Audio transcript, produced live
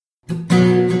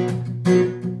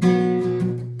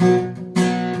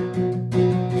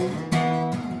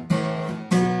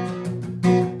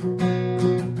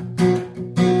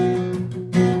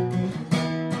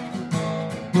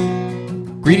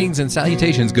and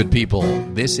salutations, good people.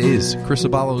 This is Chris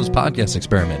Abalo's podcast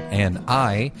experiment, and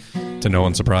I, to no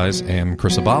one's surprise, am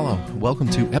Chris Abalo. Welcome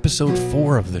to episode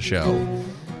 4 of the show.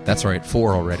 That's right,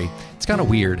 4 already. It's kind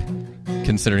of weird,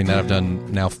 considering that I've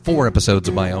done now 4 episodes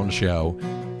of my own show,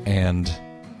 and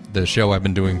the show I've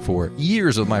been doing for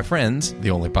years with my friends,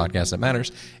 the only podcast that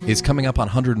matters, is coming up on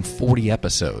 140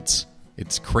 episodes.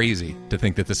 It's crazy to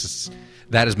think that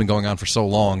that has been going on for so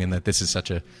long and that this is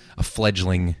such a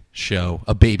fledgling show,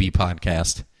 a baby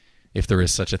podcast, if there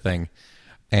is such a thing.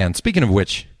 And speaking of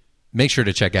which, make sure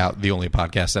to check out The Only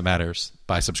Podcast That Matters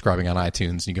by subscribing on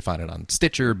iTunes. You can find it on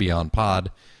Stitcher, Beyond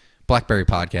Pod, BlackBerry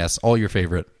Podcasts, all your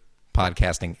favorite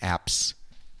podcasting apps,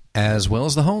 as well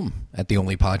as the home at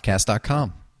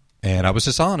theonlypodcast.com. And I was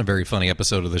just on a very funny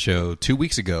episode of the show 2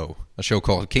 weeks ago, a show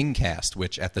called KingCast,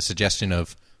 which at the suggestion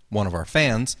of one of our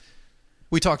fans,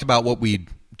 we talked about what we'd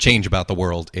change about the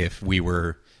world if we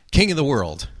were king of the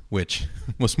world, which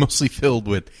was mostly filled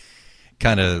with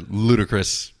kind of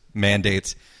ludicrous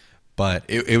mandates, but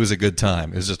it was a good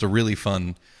time. It was just a really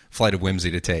fun flight of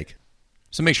whimsy to take.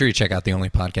 So make sure you check out The Only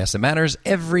Podcast That Matters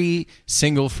every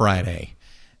single Friday.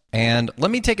 And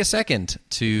let me take a second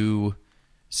to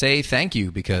say thank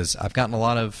you, because I've gotten a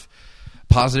lot of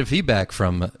positive feedback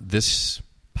from this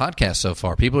podcast so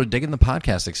far. People are digging the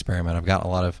podcast experiment. I've gotten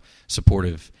a lot of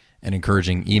supportive and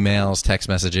encouraging emails, text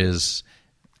messages,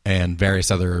 and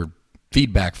various other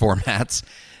feedback formats.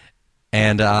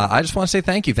 And I just want to say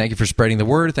thank you. Thank you for spreading the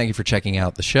word. Thank you for checking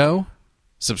out the show.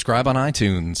 Subscribe on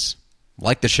iTunes.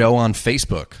 Like the show on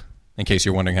Facebook. In case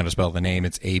you're wondering how to spell the name,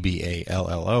 it's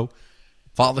ABALLO.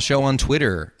 Follow the show on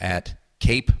Twitter at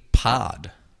Cape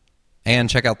Pod. And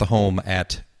check out the home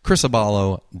at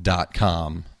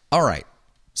chrisabalo.com. All right.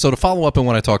 So to follow up on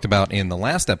what I talked about in the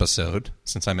last episode,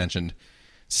 since I mentioned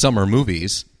summer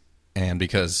movies, and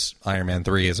because Iron Man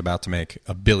 3 is about to make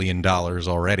 $1 billion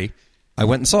already, I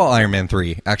went and saw Iron Man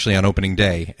 3, actually on opening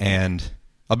day, and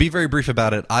I'll be very brief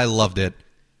about it. I loved it.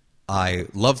 I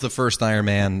loved the first Iron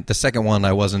Man. The second one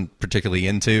I wasn't particularly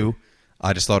into.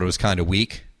 I just thought it was kind of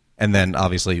weak. And then,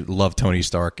 obviously, loved Tony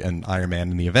Stark and Iron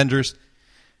Man and the Avengers.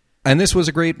 And this was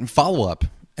a great follow-up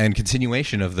and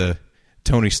continuation of the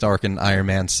Tony Stark and Iron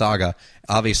Man saga.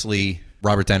 Obviously,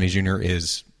 Robert Downey Jr.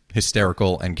 is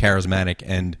hysterical and charismatic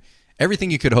and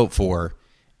everything you could hope for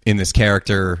in this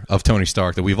character of Tony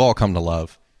Stark that we've all come to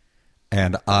love.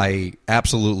 And I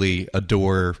absolutely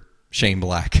adore Shane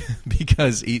Black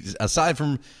because aside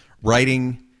from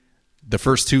writing the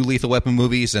first 2 Lethal Weapon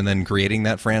movies and then creating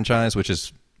that franchise, which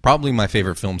is probably my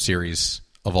favorite film series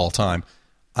of all time,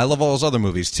 I love all those other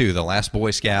movies too. The Last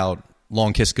Boy Scout,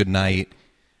 Long Kiss Goodnight,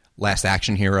 Last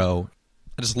Action Hero.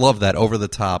 I just love that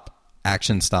over-the-top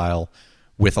action style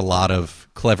with a lot of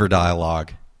clever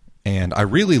dialogue. And I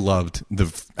really loved the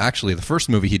first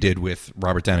movie he did with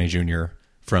Robert Downey Jr.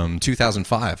 from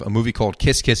 2005, a movie called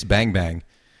Kiss Kiss Bang Bang,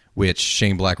 which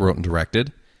Shane Black wrote and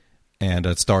directed. And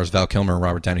it stars Val Kilmer and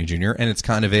Robert Downey Jr. And it's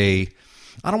kind of I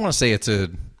don't want to say it's a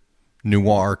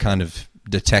noir kind of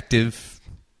detective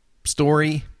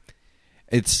story.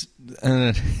 It's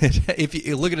if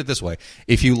you look at it this way,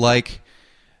 if you like,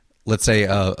 let's say,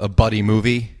 a buddy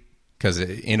movie, because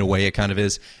in a way it kind of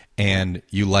is, and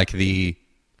you like the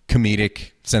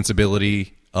comedic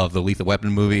sensibility of the Lethal Weapon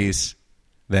movies,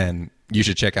 then you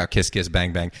should check out Kiss Kiss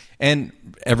Bang Bang. And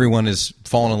everyone is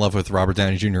falling in love with Robert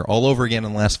Downey Jr. all over again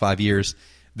in the last 5 years.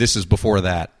 This is before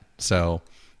that. So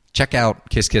check out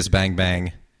Kiss Kiss Bang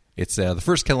Bang. It's the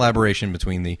first collaboration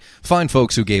between the fine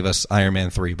folks who gave us Iron Man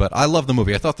 3. But I love the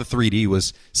movie. I thought the 3D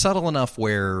was subtle enough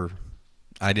where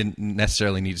I didn't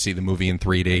necessarily need to see the movie in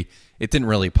 3D. It didn't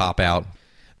really pop out.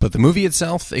 But the movie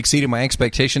itself exceeded my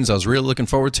expectations. I was really looking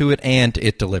forward to it, and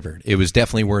it delivered. It was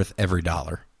definitely worth every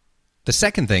dollar. The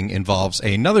second thing involves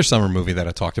another summer movie that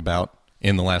I talked about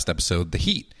in the last episode, The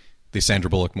Heat, the Sandra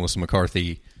Bullock, Melissa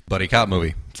McCarthy buddy cop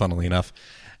movie, funnily enough.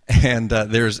 And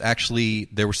there was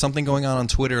something going on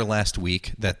Twitter last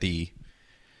week that the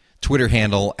Twitter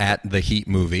handle at The Heat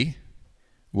Movie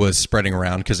was spreading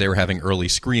around because they were having early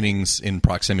screenings in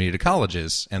proximity to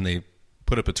colleges. And they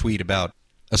put up a tweet about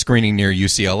a screening near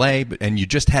UCLA, and you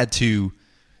just had to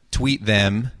tweet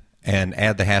them and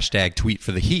add the hashtag tweet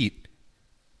for the Heat.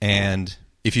 And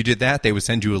if you did that, they would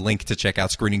send you a link to check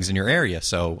out screenings in your area.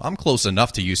 So I'm close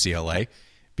enough to UCLA,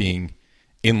 being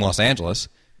in Los Angeles.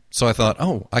 So I thought,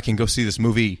 I can go see this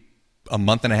movie a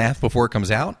month and a half before it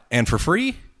comes out, and for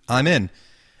free, I'm in.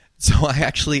 So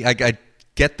I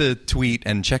get the tweet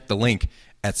and check the link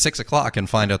at 6 o'clock and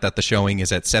find out that the showing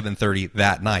is at 7:30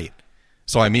 that night.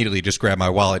 So I immediately just grabbed my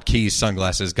wallet, keys,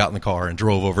 sunglasses, got in the car, and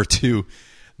drove over to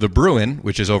the Bruin,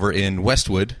 which is over in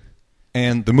Westwood.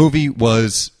 And the movie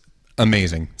was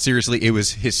amazing. Seriously, it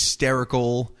was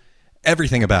hysterical.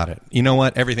 Everything about it. You know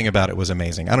what? Everything about it was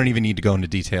amazing. I don't even need to go into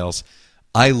details.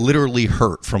 I literally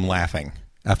hurt from laughing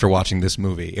after watching this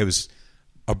movie. It was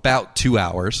about 2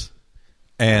 hours,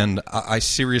 and I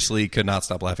seriously could not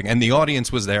stop laughing. And the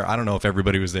audience was there. I don't know if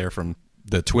everybody was there from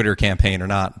the Twitter campaign or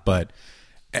not, but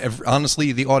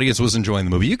honestly, the audience was enjoying the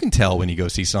movie. You can tell when you go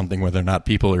see something whether or not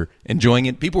people are enjoying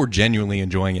it. People were genuinely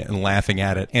enjoying it and laughing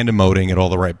at it and emoting at all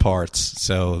the right parts.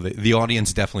 So the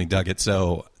audience definitely dug it.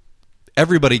 So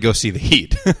everybody go see The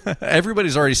Heat.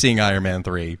 Everybody's already seeing Iron Man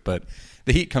 3, but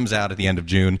The Heat comes out at the end of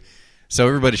June. So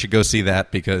everybody should go see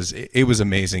that because it was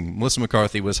amazing. Melissa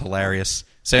McCarthy was hilarious.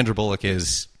 Sandra Bullock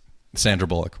is Sandra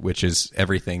Bullock, which is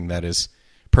everything that is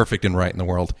perfect and right in the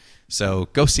world. So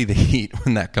go see The Heat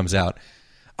when that comes out.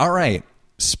 All right.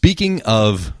 Speaking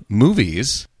of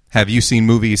movies, have you seen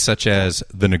movies such as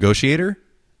The Negotiator,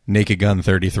 Naked Gun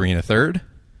 33 1/3,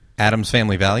 Addams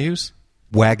Family Values,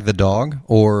 Wag the Dog,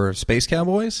 or Space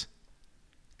Cowboys?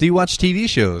 Do you watch TV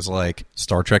shows like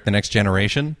Star Trek The Next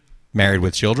Generation, Married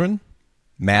with Children,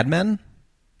 Mad Men,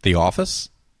 The Office,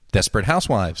 Desperate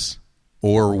Housewives,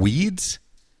 or Weeds?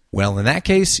 Well, in that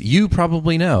case, you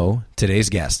probably know today's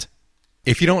guest.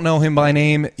 If you don't know him by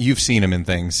name, you've seen him in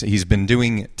things. He's been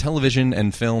doing television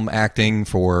and film acting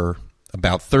for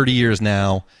about 30 years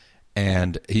now,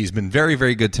 and he's been very,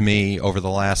 very good to me over the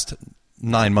last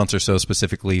 9 months or so,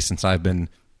 specifically since I've been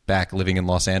back living in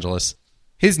Los Angeles.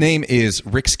 His name is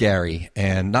Rick Scarry,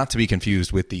 and not to be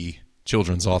confused with the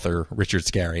children's author Richard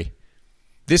Scarry.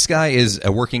 This guy is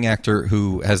a working actor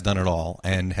who has done it all,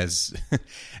 and has,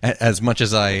 as much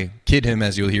as I kid him,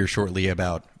 as you'll hear shortly,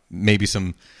 about maybe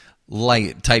some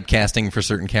light typecasting for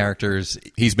certain characters,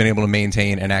 he's been able to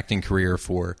maintain an acting career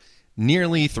for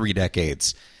nearly 3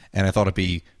 decades. And I thought it'd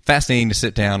be fascinating to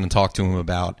sit down and talk to him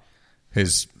about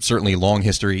his certainly long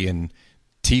history in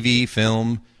TV,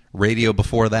 film, radio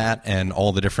before that, and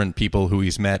all the different people who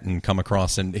he's met and come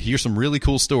across, and hear some really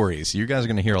cool stories. You guys are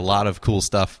going to hear a lot of cool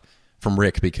stuff from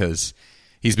Rick because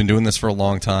he's been doing this for a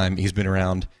long time. He's been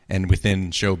around and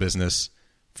within show business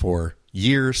for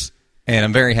years. And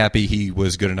I'm very happy he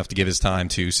was good enough to give his time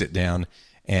to sit down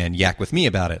and yak with me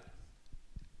about it.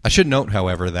 I should note,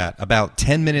 however, that about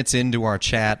 10 minutes into our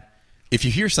chat, if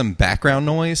you hear some background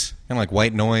noise, kind of like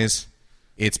white noise,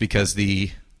 it's because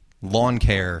the lawn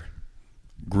care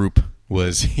group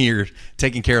was here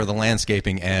taking care of the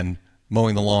landscaping and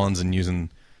mowing the lawns and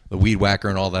using the weed whacker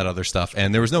and all that other stuff.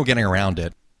 And there was no getting around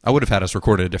it. I would have had us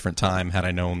record at a different time had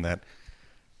I known that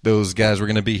those guys were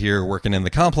going to be here working in the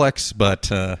complex, but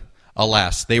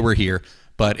alas, they were here.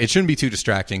 But it shouldn't be too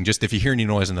distracting. Just if you hear any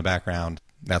noise in the background,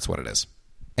 that's what it is.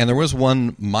 And there was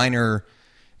one minor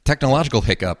technological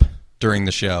hiccup during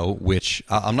the show, which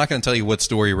I'm not going to tell you what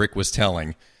story Rick was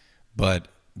telling, but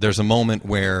there's a moment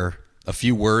where a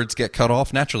few words get cut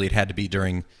off. Naturally, it had to be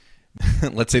during,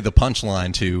 let's say, the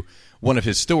punchline to one of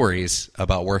his stories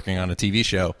about working on a TV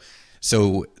show.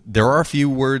 So there are a few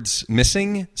words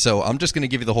missing, so I'm just going to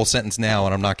give you the whole sentence now,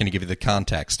 and I'm not going to give you the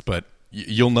context, but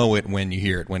you'll know it when you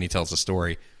hear it, when he tells the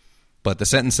story. But the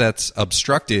sentence that's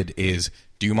obstructed is,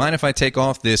 "Do you mind if I take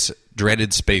off this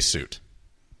dreaded spacesuit?"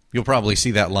 You'll probably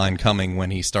see that line coming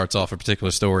when he starts off a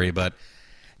particular story, but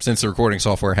since the recording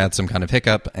software had some kind of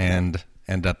hiccup and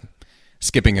ended up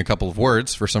skipping a couple of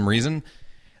words for some reason,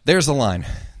 there's the line.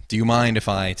 "Do you mind if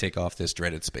I take off this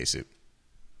dreaded spacesuit?"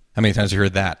 How many times have you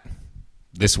heard that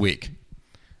this week?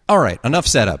 All right, enough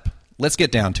setup. Let's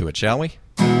get down to it, shall we?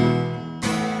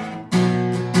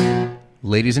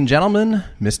 Ladies and gentlemen,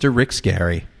 Mr. Rick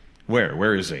Scarry.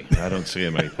 Where is he? I don't see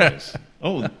him anyplace.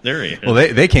 Oh, there he is. Well,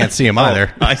 they can't see him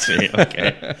either. I see.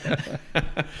 Okay.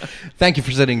 Thank you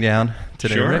for sitting down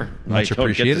today, Sure. Rick. Much I don't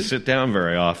appreciated. get to sit down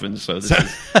very often, so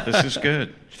this is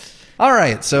good. All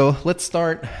right, so let's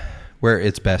start where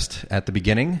it's best, at the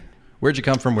beginning. Where'd you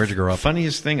come from? Where'd you grow up?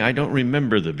 Funniest thing, I don't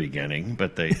remember the beginning,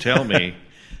 but they tell me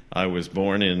I was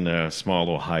born in a small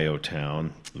Ohio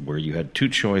town where you had 2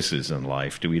 choices in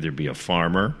life, to either be a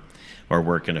farmer or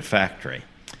work in a factory.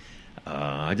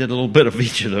 I did a little bit of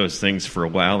each of those things for a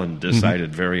while and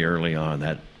decided very early on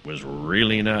that was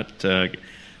really not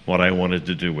what I wanted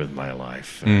to do with my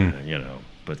life,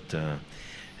 But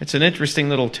it's an interesting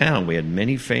little town. We had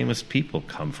many famous people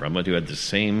come from it who had the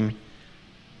same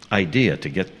idea to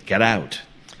get out.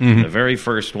 The very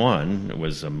first one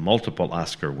was a multiple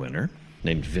Oscar winner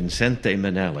named Vincente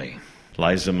Minnelli.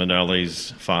 Liza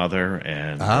Minnelli's father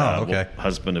and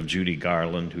husband of Judy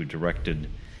Garland, who directed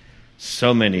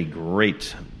so many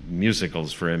great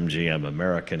musicals for MGM,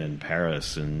 American in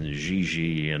Paris and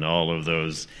Gigi and all of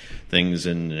those things,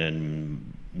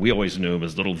 and we always knew him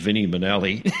as Little Vinnie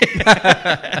Manelli.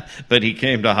 But he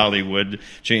came to Hollywood,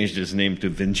 changed his name to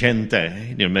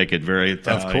Vincente, make it very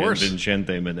Italian. Of course.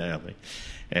 Vincente Manelli.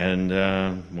 And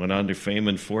went on to fame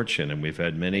and fortune. And we've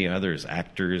had many others,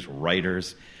 actors,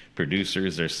 writers,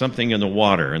 producers. There's something in the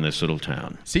water in this little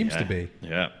town. Seems to be.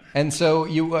 Yeah. And so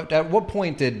you, at what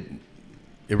point did,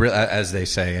 as they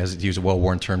say, as to use a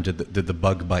well-worn term, did the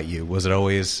bug bite you? Was it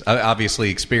always, obviously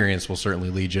experience will certainly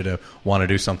lead you to want to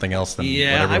do something else than what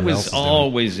everyone else is was doing.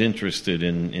 always interested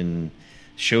in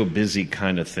show busy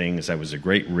kind of things. I was a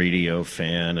great radio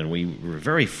fan, and we were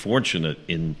very fortunate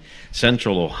in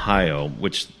Central Ohio,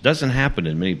 which doesn't happen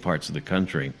in many parts of the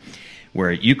country,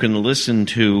 where you can listen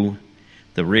to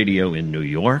the radio in New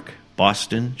York,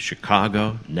 Boston,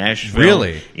 Chicago, Nashville,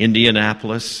 Really?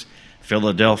 Indianapolis,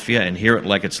 Philadelphia, and hear it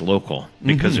like it's local.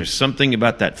 Because there's something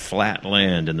about that flat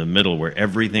land in the middle where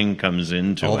everything comes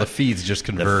into All it. the feeds just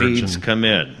The converge. feeds come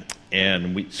in.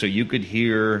 And so you could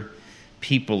hear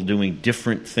people doing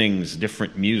different things,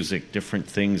 different music, different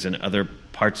things in other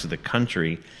parts of the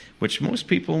country, which most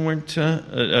people weren't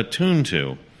attuned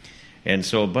to. And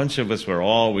so a bunch of us were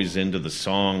always into the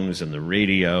songs and the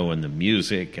radio and the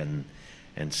music and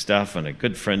stuff. And a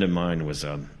good friend of mine was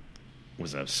a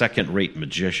second-rate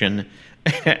magician.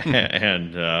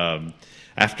 And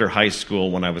after high school,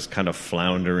 when I was kind of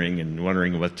floundering and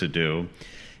wondering what to do,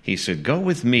 he said, "Go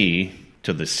with me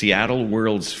to the Seattle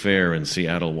World's Fair in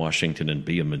Seattle, Washington, and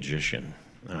be a magician."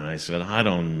 And I said, "I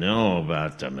don't know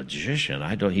about a magician.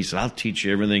 He said, "I'll teach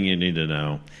you everything you need to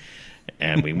know."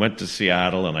 And we went to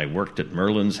Seattle, and I worked at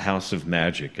Merlin's House of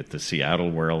Magic at the Seattle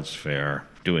World's Fair,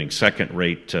 doing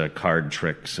second-rate card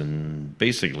tricks. And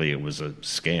basically it was a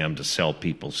scam to sell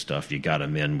people stuff. You got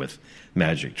them in with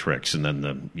magic tricks, and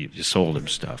then you sold them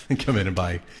stuff. Come in and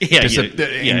buy. It was pens what with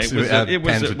they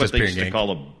used disappearing to ink.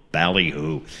 call a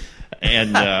ballyhoo.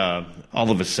 And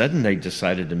all of a sudden, they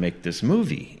decided to make this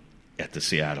movie at the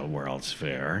Seattle World's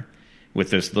Fair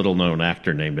with this little-known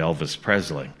actor named Elvis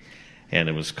Presley. And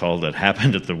it was called It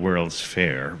Happened at the World's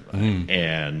Fair.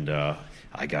 And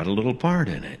I got a little part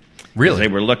in it. Really? They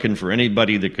were looking for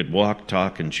anybody that could walk,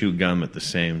 talk, and chew gum at the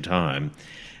same time.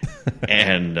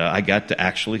 And I got to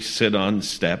actually sit on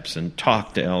steps and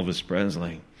talk to Elvis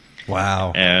Presley.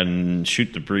 Wow. And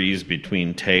shoot the breeze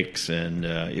between takes, and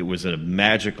it was a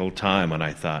magical time. And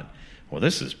I thought, well,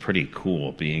 this is pretty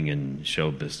cool being in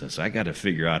show business. I got to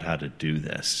figure out how to do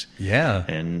this. Yeah.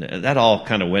 And that all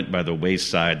kind of went by the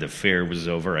wayside. The fair was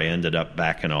over. I ended up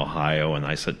back in Ohio, and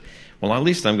I said, well, at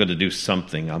least I'm going to do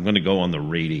something. I'm going to go on the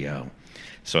radio.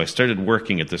 So I started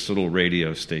working at this little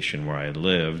radio station where I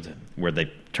lived, where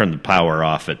they turned the power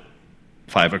off at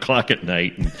 5 o'clock at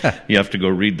night, and you have to go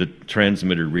read the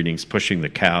transmitter readings, pushing the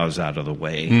cows out of the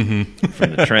way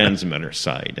from the transmitter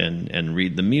side, and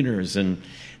read the meters. And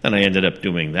then I ended up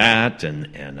doing that,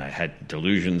 and I had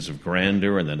delusions of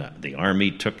grandeur, and then the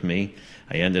Army took me.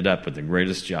 I ended up with the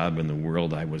greatest job in the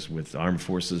world. I was with Armed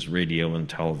Forces Radio and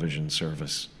Television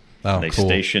Service. Oh, and they cool.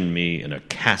 stationed me in a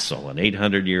castle, an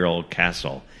 800-year-old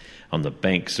castle, on the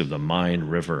banks of the Main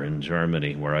River in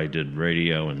Germany, where I did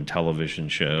radio and television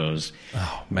shows.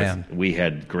 Oh, man. We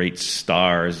had great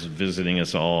stars visiting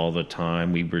us all the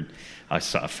time. I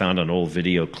found an old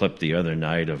video clip the other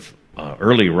night of an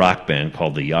early rock band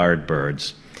called the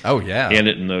Yardbirds. Oh, yeah. In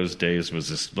it in those days was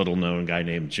this little-known guy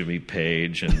named Jimmy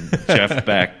Page and Jeff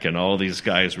Beck, and all these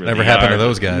guys were Never happened to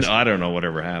those guys. I don't know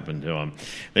whatever happened to them.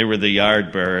 They were the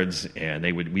Yardbirds, and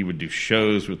we would do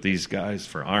shows with these guys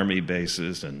for Army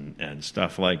bases and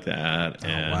stuff like that. Oh,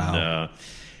 and wow.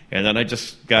 And then I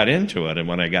just got into it, and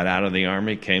when I got out of the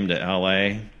Army, came to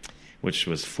L.A., which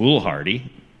was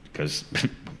foolhardy, because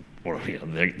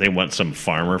they want some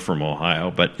farmer from Ohio,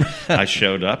 but I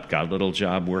showed up, got a little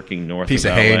job working north Piece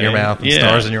of of hay LA. in your mouth and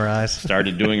stars in your eyes.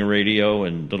 Started doing radio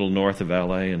in little north of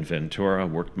LA in Ventura,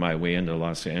 worked my way into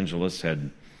Los Angeles, had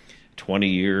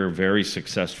 20-year, very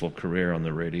successful career on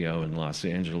the radio in Los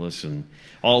Angeles, and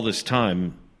all this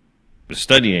time was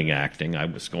studying acting. I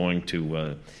was going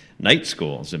to night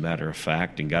school, as a matter of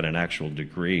fact, and got an actual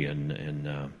degree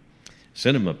in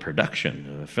cinema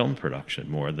production, film production,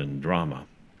 more than drama.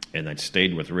 And I'd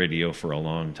stayed with radio for a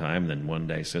long time. Then one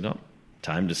day I said, oh,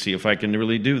 time to see if I can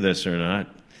really do this or not.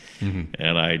 Mm-hmm.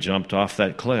 And I jumped off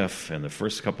that cliff, and the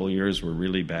first couple of years were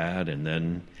really bad. And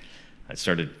then I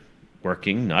started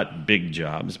working, not big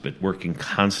jobs, but working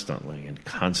constantly.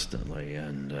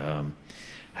 And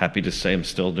happy to say I'm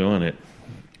still doing it.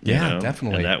 Yeah,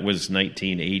 definitely. And that was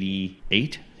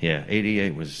 1988. Yeah,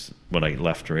 88 was when I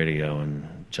left radio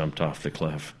and jumped off the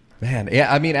cliff. Man,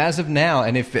 yeah, I mean, as of now,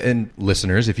 and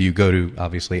listeners, if you go to,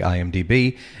 obviously,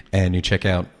 IMDb, and you check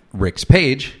out Rick's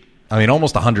page, I mean,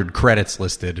 almost 100 credits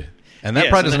listed. And that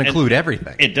probably doesn't include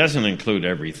everything. It doesn't include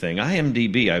everything.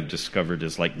 IMDb, I've discovered,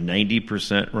 is like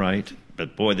 90% right.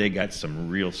 But, boy, they got some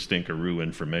real stinkeroo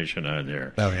information on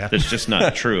there. Oh, yeah? That's just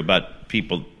not true about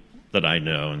people that I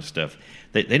know and stuff.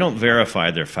 They don't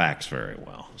verify their facts very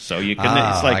well. So you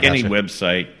can. It's like any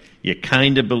website. You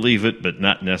kind of believe it, but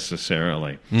not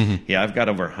necessarily. Mm-hmm. Yeah, I've got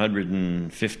over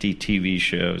 150 TV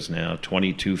shows now,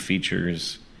 22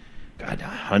 features, got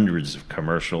hundreds of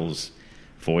commercials,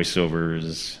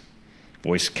 voiceovers,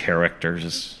 voice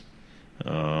characters,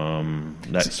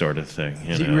 that sort of thing.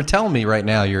 You were telling me right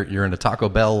now you're in a Taco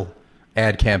Bell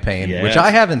ad campaign, which I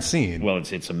haven't seen. Well,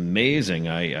 it's amazing.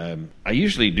 I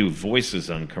usually do voices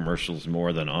on commercials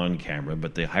more than on camera,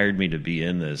 but they hired me to be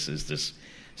in this as this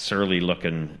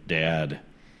surly-looking dad,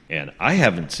 and I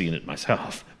haven't seen it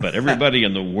myself, but everybody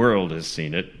in the world has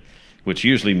seen it, which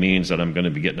usually means that I'm going to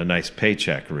be getting a nice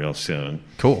paycheck real soon.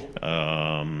 Cool.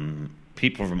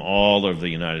 People from all over the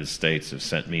United States have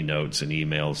sent me notes and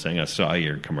emails saying, I saw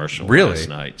your commercial last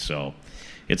night. So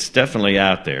it's definitely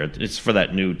out there. It's for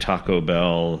that new Taco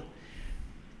Bell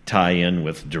tie-in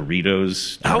with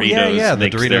Doritos. Doritos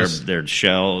makes the Doritos. Their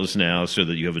shells now so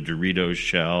that you have a Doritos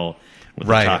shell with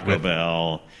the Taco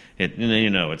Bell.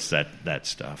 It's that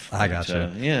stuff. I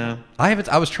gotcha. Yeah.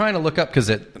 I was trying to look up because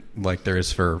there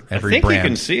is for every brand. I think brand. you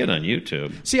can see it on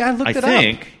YouTube. See, I looked it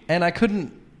up, and I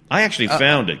couldn't. I actually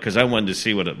found it because I wanted to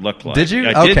see what it looked like. Did you?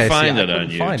 I did find it on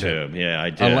YouTube. Yeah, I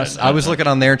did. Unless I was looking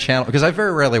on their channel because I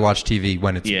very rarely watch TV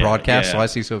when it's broadcast, so I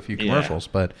see so few commercials.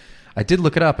 But I did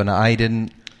look it up, and I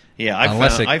didn't. Yeah,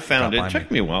 I found it. It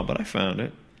took me a while, but I found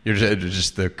it. You're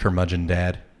just the curmudgeon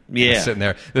dad. Yeah. Sitting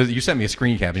there. You sent me a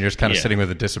screen cap, and you're just kind of sitting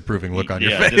with a disapproving look on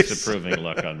your face. Yeah, disapproving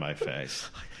look on my face.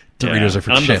 Doritos are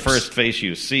for I'm chips. The first face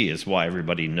you see is why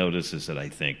everybody notices that I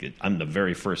think. I'm the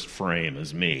very first frame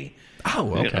is me.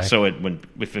 Oh, okay. So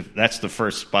if that's the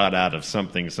first spot out of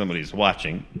something somebody's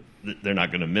watching, they're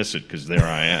not going to miss it because there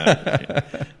I am.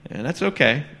 And that's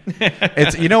okay.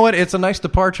 It's you know what? It's a nice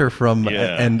departure from,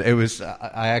 and it was,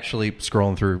 I actually,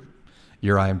 scrolling through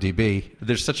your IMDb,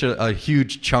 there's such a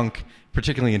huge chunk,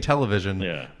 particularly in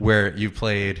television, where you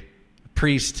played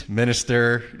priest,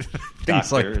 minister, things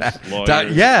Doctors, like that.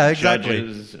 Lawyers, exactly.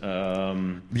 Judges.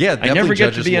 I never get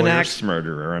judges, to be an lawyers. axe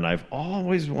murderer, and I've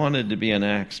always wanted to be an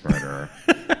axe murderer.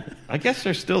 I guess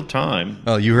there's still time.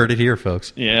 Oh, you heard it here,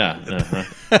 folks. Yeah.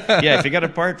 Yeah, if you got a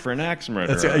part for an axe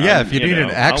murderer. If you need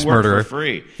an axe I'll work murderer. for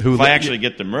free. If I actually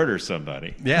get to murder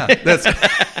somebody. Yeah, that's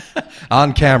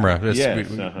on camera. Yes, yeah.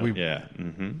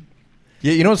 Mm-hmm.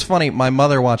 Yeah, you know what's funny? My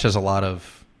mother watches a lot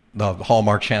of the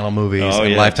Hallmark Channel movies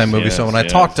and Lifetime movies. So when I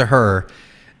talk to her,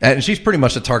 and she's pretty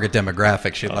much the target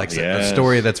demographic. She likes a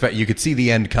story that's you could see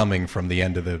the end coming from the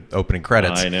end of the opening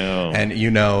credits. I know. And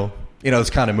those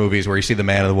kind of movies where you see the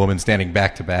man and the woman standing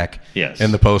back to back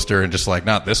in the poster and just like,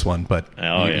 not this one, but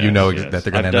that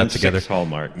they're going to end up together. I've done 6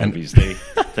 Hallmark movies.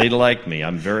 They like me.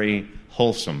 I'm very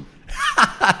wholesome.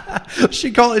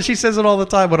 She says it all the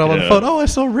time when I'm on the phone. Oh, I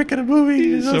saw Rick in a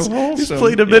movie. He's so wholesome. He's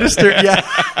played a minister.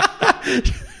 Yeah.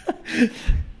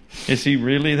 Is he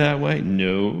really that way?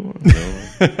 No.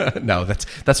 No,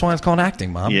 that's why it's called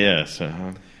acting, Mom. Yes.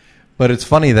 But it's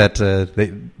funny that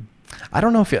I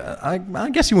don't know if I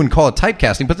guess you wouldn't call it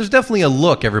typecasting, but there's definitely a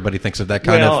look everybody thinks of that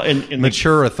kind of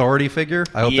mature authority figure.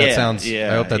 I hope that sounds.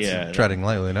 I hope that's treading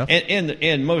lightly enough.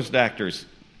 And most actors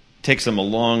takes them a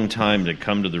long time to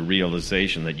come to the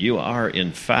realization that you are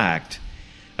in fact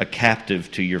a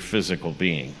captive to your physical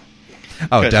being.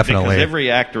 Oh, definitely. Because every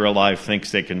actor alive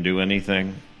thinks they can do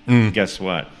anything. Guess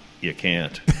what? You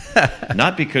can't.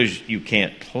 Not because you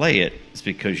can't play it, it's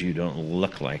because you don't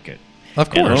look like it. Of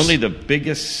course. And only the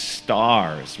biggest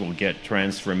stars will get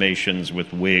transformations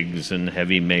with wigs and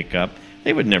heavy makeup.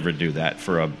 They would never do that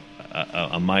for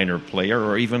a minor player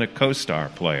or even a co-star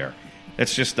player.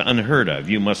 It's just unheard of.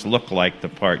 You must look like the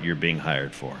part you're being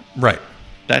hired for. Right.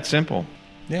 That simple.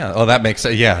 Yeah. Oh, that makes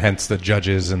sense. Yeah. Hence the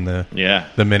judges and the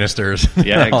ministers.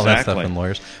 Yeah, all exactly. that stuff and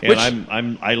lawyers.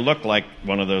 And I look like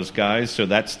one of those guys, so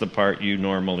that's the part you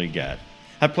normally get.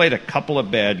 I played a couple of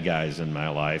bad guys in my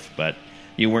life, but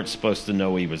you weren't supposed to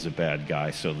know he was a bad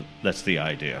guy, so that's the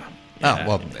idea. Yeah. Oh,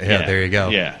 well, there you go.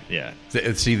 Yeah.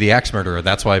 See, the axe murderer,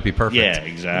 that's why it'd be perfect. Yeah,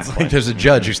 exactly. It's like there's a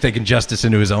judge who's taking justice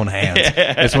into his own hands.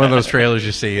 It's one of those trailers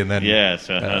you see, and then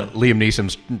Liam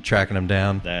Neeson's tracking him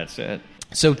down. That's it.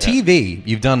 So TV,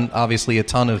 you've done obviously a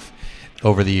ton of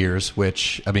over the years,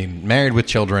 which, I mean, Married with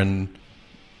Children,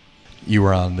 you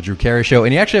were on the Drew Carey Show,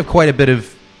 and you actually have quite a bit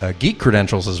of geek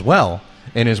credentials as well,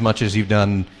 in as much as you've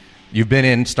been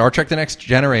in Star Trek The Next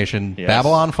Generation,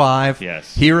 Babylon 5,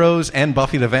 Heroes, and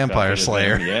Buffy the Vampire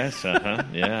Slayer.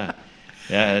 Yeah.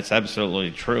 Yeah, that's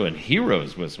absolutely true. And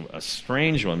Heroes was a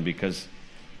strange one because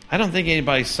I don't think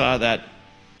anybody saw that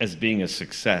as being a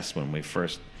success when we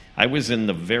first... I was in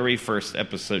the very first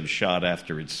episode shot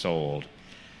after it sold,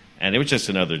 and it was just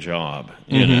another job,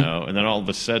 you know. And then all of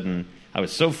a sudden, I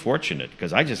was so fortunate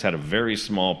because I just had a very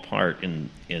small part in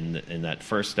that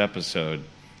first episode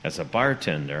as a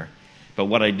bartender. But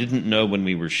what I didn't know when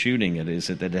we were shooting it is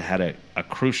that it had a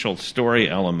crucial story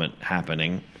element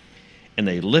happening, and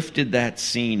they lifted that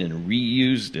scene and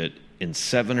reused it in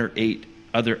 7 or 8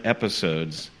 other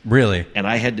episodes. Really? And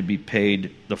I had to be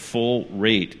paid the full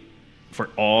rate for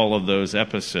all of those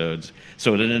episodes.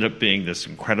 So it ended up being this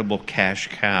incredible cash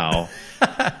cow.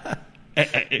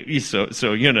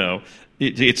 So you know,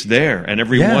 it's there, and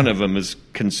every one of them is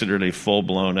considered a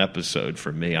full-blown episode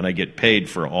for me, and I get paid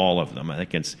for all of them. I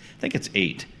think it's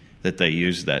 8 that they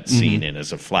used that scene in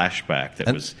as a flashback.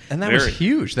 That was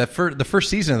huge. The first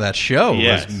season of that show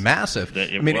was massive.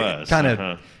 It was. It kind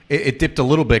of it dipped a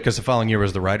little bit because the following year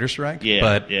was the writer's strike.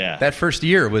 But that first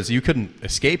year was you couldn't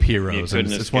escape Heroes.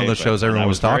 It's one of those shows everyone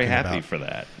was talking about. I was very happy for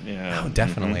that. Yeah. Oh,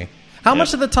 definitely. How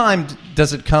much of the time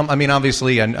does it come? I mean,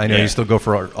 obviously, I know you still go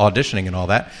for auditioning and all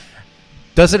that.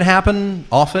 Does it happen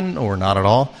often or not at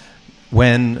all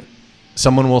when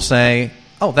someone will say,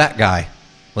 "Oh, that guy,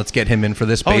 let's get him in for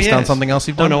this based on something else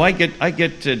you've done"? Oh no, I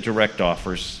get direct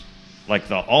offers,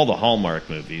 like all the Hallmark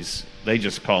movies. They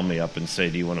just call me up and say,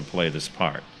 "Do you want to play this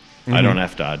part?" I don't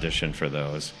have to audition for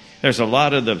those. There's a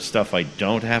lot of the stuff I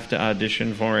don't have to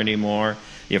audition for anymore.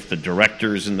 If the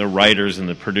directors and the writers and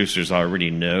the producers already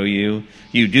know you,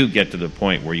 you do get to the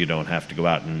point where you don't have to go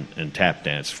out and tap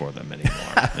dance for them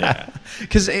anymore.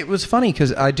 Because it was funny,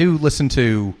 because I do listen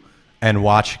to and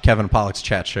watch Kevin Pollak's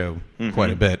chat show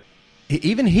quite a bit.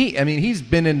 He's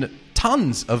been in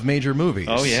tons of major movies.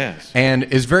 Oh, yes. And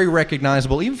is very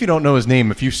recognizable. Even if you don't know his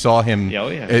name, if you saw him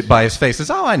by his face, it's,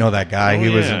 I know that guy.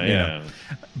 You know.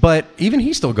 But even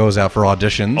he still goes out for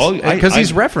auditions because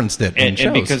he's referenced it in shows.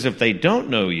 And because if they don't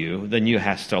know you, then you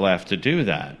still have to do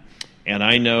that. And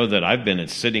I know that I've been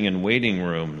sitting in waiting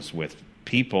rooms with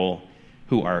people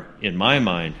who are, in my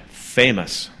mind,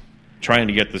 famous, trying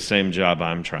to get the same job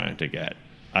I'm trying to get.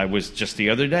 I was just the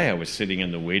other day, I was sitting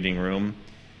in the waiting room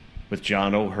with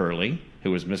John O'Hurley,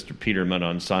 who was Mr. Peterman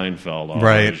on Seinfeld all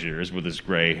those years with his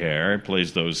gray hair,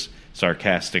 plays those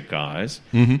sarcastic guys.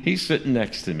 He's sitting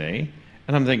next to me,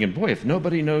 and I'm thinking, boy, if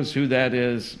nobody knows who that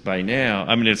is by now,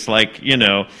 I mean, it's like, you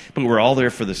know, but we're all there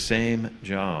for the same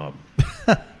job.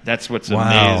 That's what's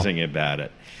amazing about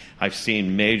it. I've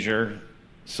seen major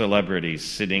celebrities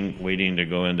sitting, waiting to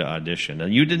go into audition.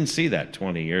 And you didn't see that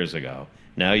 20 years ago.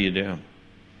 Now you do.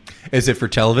 Is it for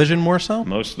television more so?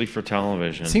 Mostly for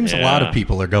television. It seems a lot of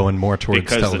people are going more towards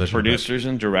television. Because the producers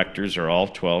and directors are all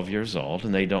 12 years old,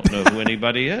 and they don't know who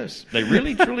anybody is. They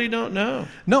really, truly don't know.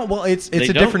 No, well, it's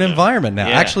a different environment now.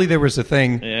 Actually, there was a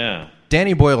thing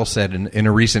Danny Boyle said in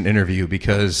a recent interview,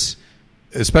 because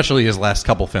especially his last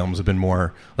couple films have been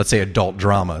more, let's say, adult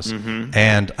dramas.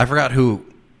 And I forgot who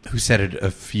said it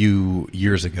a few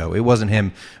years ago. It wasn't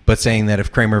him, but saying that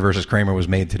if Kramer versus Kramer was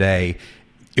made today,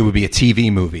 it would be a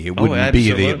TV movie. It wouldn't be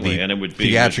the and it would be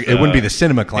theatrical. It wouldn't be the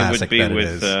cinema classic. It would be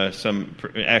with some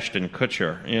Ashton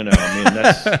Kutcher. You know, I mean,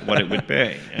 that's what it would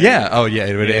be. And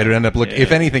It would end up look.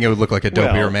 If anything, it would look like a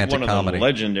dopey romantic comedy. One of the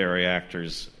legendary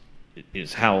actors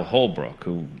is Hal Holbrook,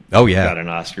 who got an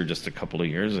Oscar just a couple of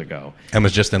years ago, and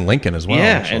was just in Lincoln as well.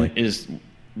 Actually. And is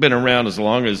been around as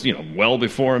long as, you know, well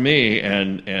before me,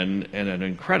 and an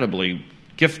incredibly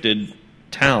gifted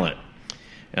talent.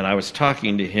 And I was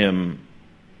talking to him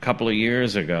a couple of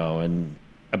years ago and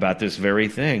about this very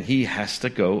thing. He has to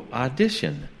go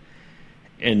audition.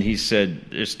 And he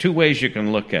said, there's 2 ways you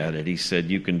can look at it. He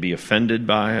said, you can be offended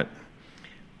by it,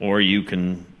 or you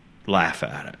can laugh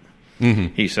at it.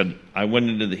 He said, I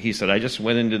just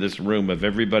went into this room of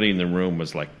everybody in the room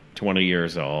was like 20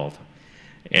 years old.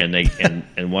 And they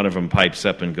and one of them pipes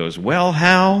up and goes, well,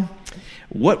 Hal,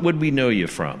 what would we know you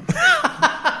from?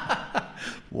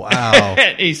 Wow.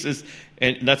 He says,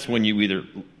 and that's when you either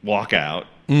walk out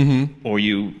or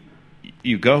you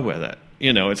go with it.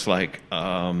 You know, it's like,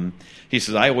 he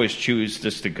says, I always choose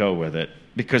just to go with it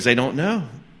because they don't know.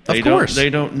 Of course.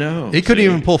 They don't know. He couldn't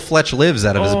even pull Fletch Lives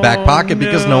out of his back pocket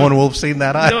because no one will have seen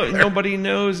that either. Nobody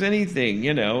knows anything,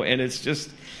 you know, and it's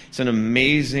an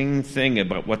amazing thing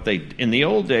about what in the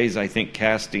old days, I think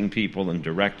casting people and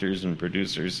directors and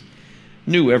producers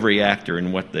knew every actor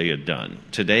and what they had done.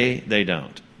 Today, they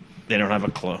don't. They don't have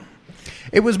a clue.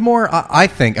 It was more, I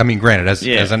think, I mean, granted,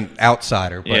 as an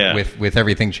outsider, but with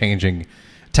everything changing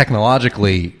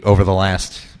technologically over the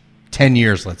last 10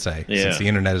 years, let's say, since the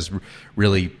internet has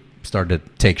really started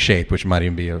to take shape, which might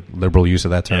even be a liberal use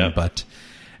of that term. Yeah. But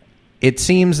it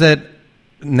seems that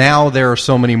now there are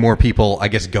so many more people, I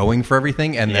guess, going for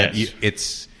everything, and that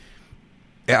Yes.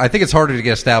 I think it's harder to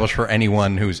get established for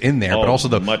anyone who's in there, but also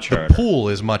the harder. pool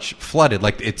is much flooded.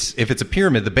 Like if it's a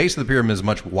pyramid, the base of the pyramid is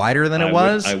much wider than it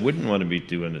was. I wouldn't want to be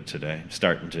doing it today,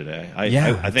 starting today.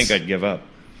 Yeah, I think I'd give up.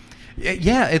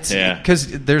 Yeah, it's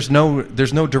because there's no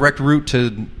direct route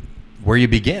to where you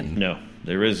begin. No,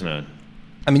 there is none.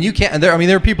 I mean, you can't. There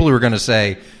are people who are going to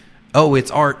say, "Oh,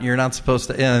 it's art. You're not supposed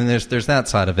to." And there's that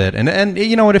side of it. And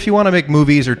you know what? If you want to make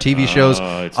movies or TV shows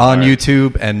it's on art.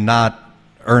 YouTube and not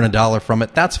earn $1 from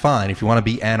it, that's fine. If you want to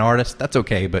be an artist, that's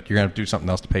okay. But you're going to have to do something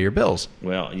else to pay your bills.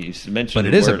 Well, you mentioned, But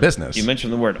it is a business. You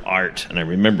mentioned the word art, and I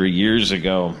remember years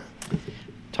ago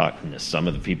talking to some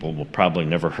of the people will probably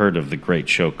never heard of the great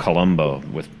show Columbo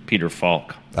with Peter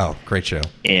Falk. Oh, great show.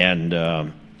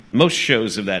 And most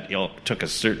shows of that ilk took a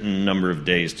certain number of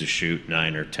days to shoot,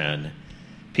 9 or 10.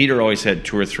 Peter always had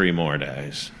 2 or 3 more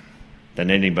days than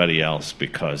anybody else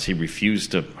because he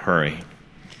refused to hurry.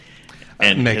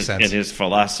 And Makes sense. And his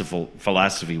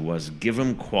philosophy was give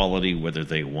them quality whether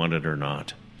they want it or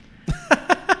not.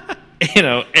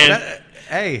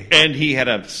 And he had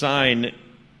a sign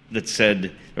that said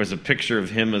there was a picture of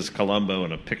him as Columbo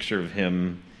and a picture of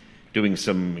him doing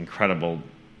some incredible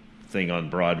thing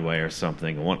on Broadway or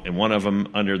something. And one of them,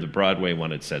 under the Broadway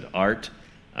one, it said art.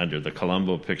 Under the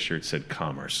Columbo picture, it said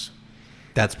commerce.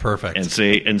 That's perfect. And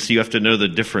so you have to know the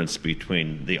difference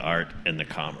between the art and the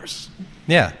commerce.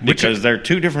 Yeah, Because they're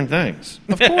two different things.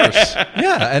 of course.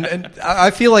 Yeah, and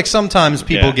I feel like sometimes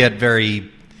people get very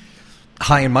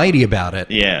high and mighty about it.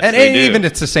 Yes, and they do. even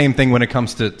it's the same thing when it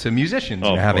comes to musicians.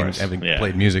 Oh, of having course.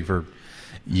 played music for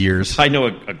years. I know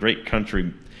a great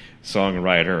country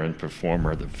songwriter and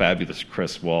performer, the fabulous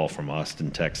Chris Wall from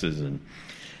Austin, Texas, and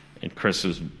Chris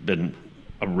has been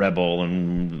a rebel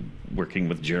and working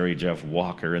with Jerry Jeff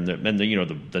Walker and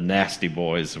the Nasty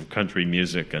Boys of country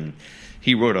music, and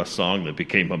he wrote a song that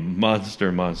became a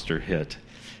monster hit.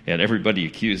 And everybody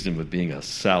accused him of being a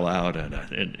sellout,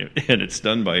 and it's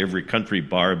done by every country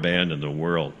bar band in the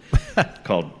world,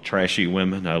 called Trashy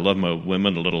Women. I love my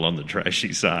women a little on the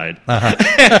trashy side.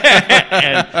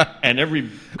 and every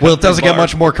Well, it doesn't get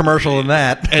much more commercial than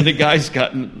that. And the guy's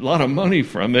gotten a lot of money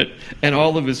from it, and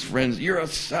all of his friends, you're a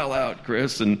sellout,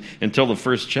 Chris. And until the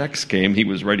first checks came, he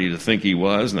was ready to think he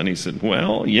was, and then he said,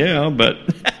 well, yeah, but...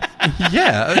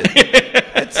 Yeah.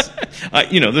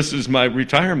 this is my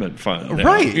retirement fund now,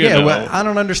 Right, yeah. Well, I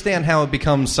don't understand how it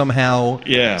becomes somehow...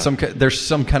 Yeah. There's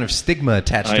some kind of stigma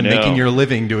attached to making your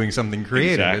living doing something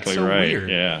creative. Exactly it's so right. weird.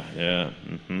 Yeah.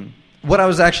 Mm-hmm. What I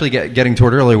was actually getting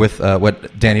toward earlier with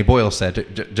what Danny Boyle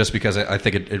said, just because I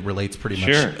think it relates pretty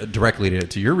much directly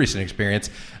to your recent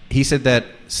experience, he said that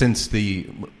since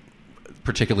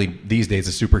particularly these days,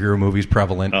 the superhero movie's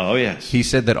prevalent. Oh, yes. He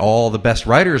said that all the best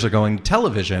writers are going to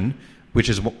television, which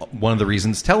is one of the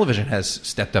reasons television has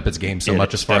stepped up its game so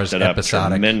much as far as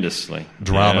episodic tremendously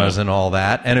dramas and all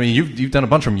that. And I mean, you've done a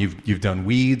bunch of them. You've done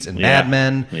Weeds and Mad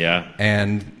Men,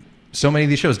 and so many of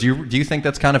these shows. Do you think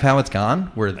that's kind of how it's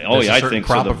gone? Where there's a certain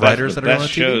crop of writers that are on the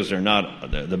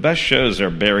TV? The best shows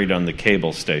are buried on the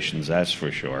cable stations. That's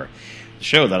for sure. The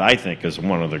show that I think is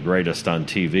one of the greatest on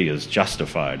TV is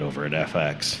Justified over at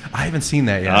FX. I haven't seen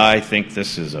that yet. I think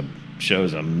this is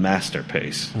show's a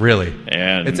masterpiece. Really?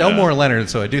 And it's Elmore Leonard,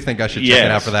 so I do think I should check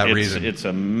it out for that reason. It's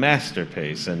a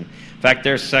masterpiece. And in fact,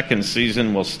 their second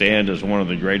season will stand as one of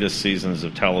the greatest seasons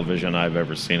of television I've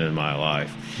ever seen in my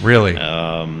life. Really?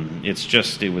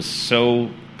 It was so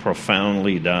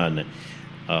profoundly done.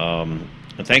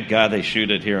 And thank God they shoot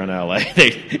it here in L.A.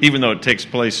 Even though it takes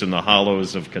place in the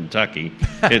hollows of Kentucky,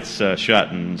 it's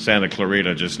shot in Santa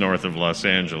Clarita, just north of Los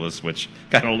Angeles, which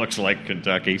kind of looks like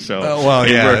Kentucky. So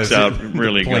it works out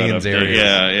really good up there.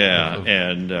 Yeah.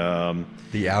 And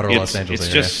the outer Los Angeles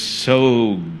area. It's just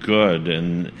so good.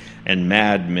 And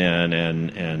Mad Men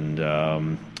and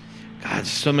God,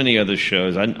 so many other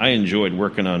shows. I enjoyed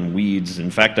working on Weeds. In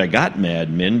fact, I got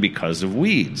Mad Men because of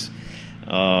Weeds.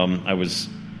 I was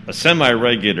a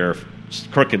semi-regular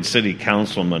crooked city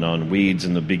councilman on Weeds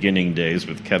in the beginning days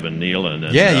with Kevin Nealon.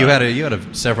 And, you had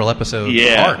a several episode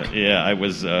arc. Yeah, I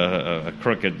was a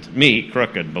crooked,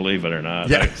 believe it or not,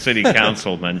 a city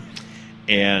councilman.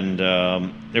 And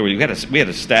we had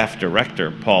a staff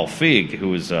director, Paul Feig, who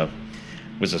was a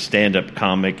stand-up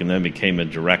comic and then became a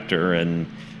director. And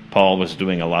Paul was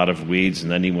doing a lot of Weeds,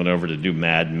 and then he went over to do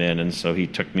Mad Men, and so he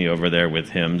took me over there with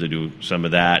him to do some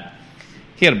of that.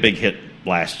 He had a big hit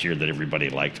last year that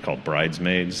everybody liked called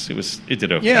Bridesmaids. It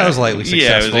did okay. Yeah, it was lightly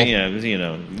successful. It was I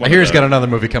hear he's got another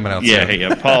movie coming out soon.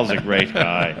 Yeah, Paul's a great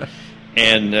guy.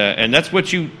 And that's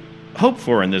what you hope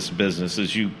for in this business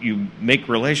is you make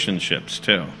relationships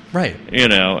too. Right.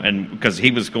 And because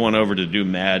he was going over to do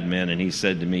Mad Men, and he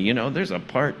said to me, there's a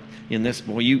part in this,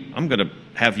 I'm going to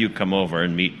have you come over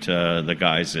and meet the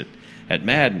guys at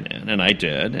Mad Men. And I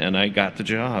did, and I got the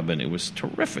job, and it was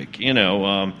terrific,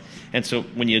 and so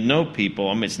when you know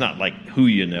people, it's not like who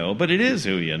you know, but it is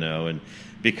who you know. And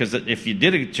because if you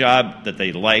did a job that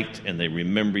they liked and they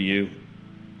remember you,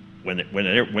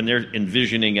 when they're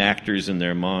envisioning actors in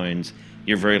their minds,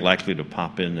 you're very likely to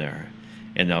pop in there,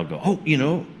 and they'll go,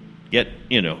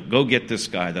 go get this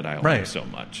guy that I like so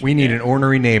much. We need an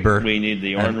ornery neighbor. We need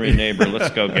the ornery neighbor.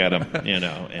 Let's go get him.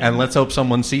 And let's hope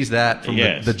someone sees that from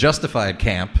the Justified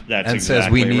camp and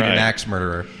says we need an axe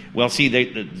murderer. Well, see,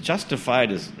 the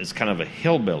Justified is kind of a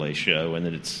hillbilly show, and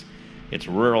that it's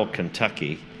rural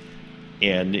Kentucky,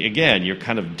 and again, you're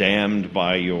kind of damned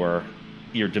by your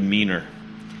demeanor.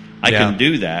 I can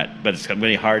do that, but it's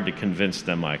really hard to convince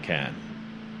them I can.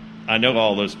 I know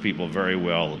all those people very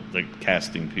well, the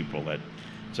casting people that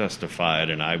Justified,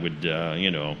 and I would,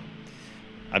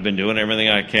 I've been doing everything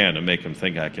I can to make them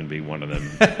think I can be one of them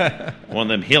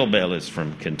hillbillies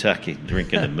from Kentucky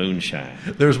drinking the moonshine.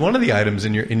 There's one of the items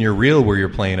in your reel where you're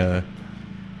playing a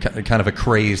kind of a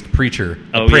crazed preacher,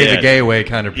 pray the gay away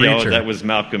kind of preacher. That was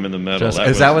Malcolm in the Middle.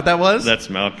 Is that what that was? That's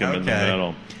Malcolm in the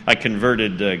Middle. I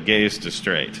converted gays to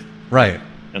straight. Right.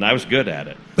 And I was good at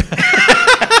it.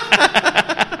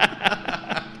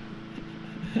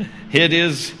 It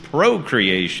is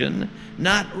procreation,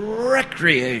 not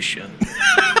recreation.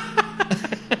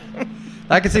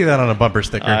 I can see that on a bumper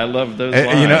sticker. I love those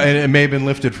lines. And it may have been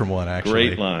lifted from one, actually.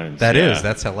 Great lines.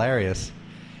 That's hilarious.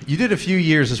 You did a few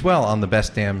years as well on the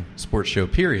Best Damn Sports Show,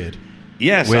 period.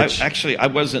 Yes, I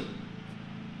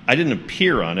didn't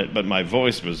appear on it, but my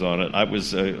voice was on it. I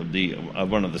was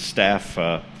one of the staff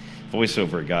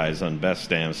voiceover guys on Best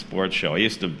Damn Sports Show. I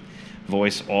used to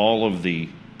voice all of the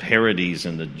parodies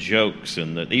and the jokes,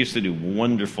 and they used to do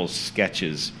wonderful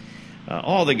sketches.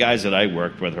 All the guys that I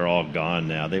worked with are all gone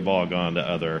now. They've all gone to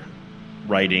other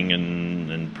writing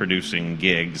and producing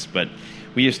gigs, but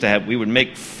we would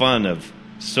make fun of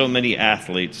so many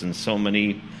athletes and so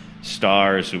many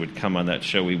stars who would come on that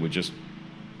show. We would just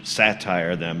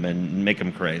satire them and make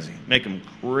them crazy,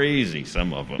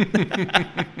 some of them.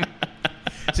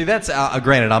 See, that's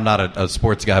granted. I'm not a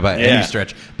sports guy by any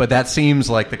stretch, but that seems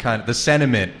like the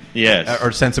sentiment,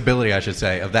 or sensibility, I should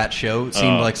say, of that show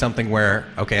seemed like something where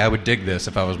I would dig this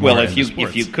if I was more into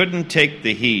sports. If you couldn't take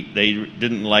the heat, they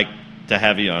didn't like to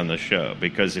have you on the show,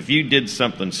 because if you did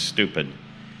something stupid,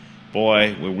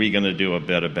 boy, were we going to do a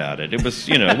bit about it. It was,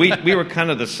 we were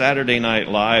kind of the Saturday Night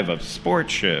Live of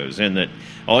sports shows, in that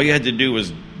all you had to do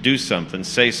was do something,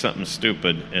 say something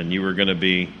stupid, and we were going to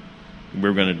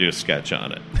do a sketch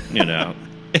on it.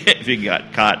 If you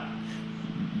got caught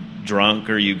drunk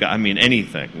or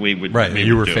anything, we would. Right,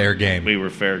 you were fair game. We were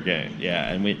fair game,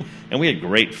 yeah, and we had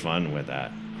great fun with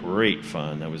that. Great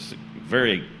fun. That was a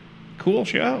very cool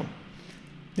show.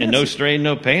 And no strain,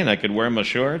 no pain. I could wear my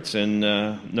shorts, and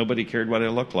nobody cared what I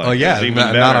looked like. Oh yeah,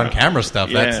 not on camera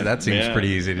stuff. That seems pretty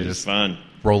easy to just fun.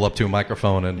 Roll up to a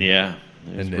microphone and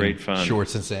it's great fun.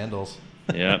 Shorts and sandals.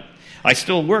 Yeah. I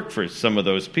still work for some of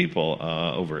those people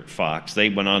over at Fox. They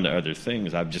went on to other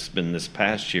things. This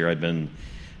past year, I've been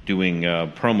doing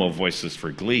promo voices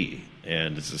for Glee,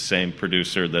 and it's the same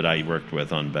producer that I worked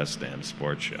with on Best Damn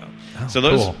Sports Show. So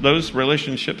those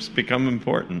relationships become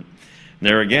important. And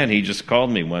there again, he just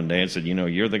called me one day and said,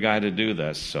 you're the guy to do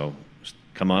this, so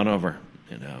come on over.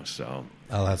 So.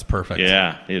 Oh, that's perfect.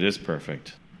 Yeah, it is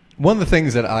perfect. One of the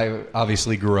things that I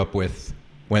obviously grew up with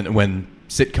when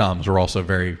sitcoms were also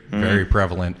very, very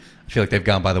prevalent. I feel like they've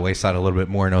gone by the wayside a little bit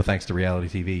more, no thanks to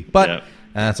reality TV. But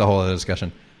that's a whole other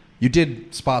discussion. You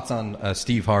did spots on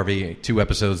Steve Harvey, 2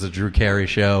 episodes of the Drew Carey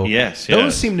Show. Yes.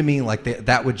 Those seem to me like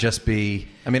that would just be...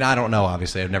 I don't know,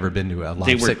 obviously. I've never been to a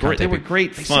live sitcom. They were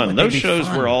great fun. Those shows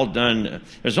were all done...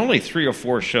 There's only 3 or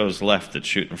 4 shows left that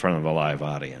shoot in front of a live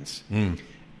audience.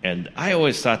 And I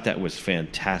always thought that was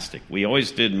fantastic. We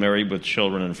always did Married with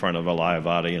Children in front of a live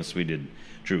audience. We did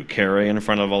Drew Carey in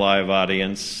front of a live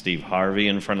audience, Steve Harvey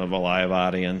in front of a live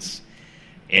audience.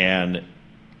 And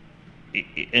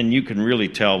you can really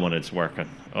tell when it's working.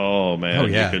 Oh, man,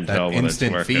 you can tell when it's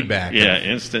working. Instant feedback. Yeah,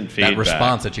 instant feedback. That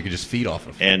response that you could just feed off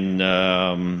of. And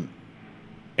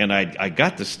I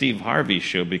got the Steve Harvey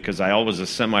show because I was a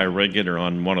semi-regular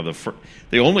on one of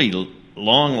the only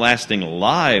long-lasting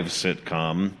live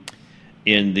sitcom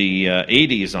in the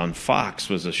 80s on Fox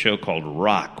was a show called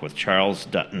Rock with Charles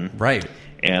Dutton. Right.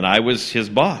 And I was his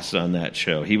boss on that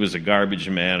show. He was a garbage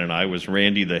man, and I was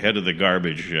Randy, the head of the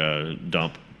garbage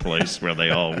dump place where they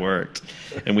all worked.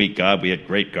 And we had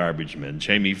great garbage men.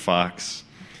 Jamie Foxx.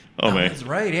 Oh, man. That's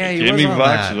right. Yeah, he Jamie was on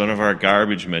Foxx that. was one of our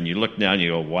garbage men. You look down,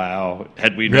 you go, wow,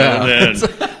 had we known then.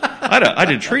 I'd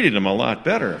have treated him a lot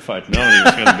better if I'd known he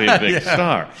was going to be a big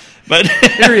star. But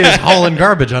Here he is hauling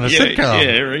garbage on a sitcom.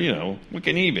 Yeah, what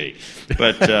can he be?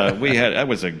 But that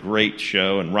was a great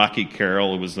show, and Rocky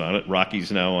Carroll was on it.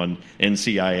 Rocky's now on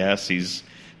NCIS. He's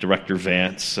Director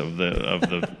Vance of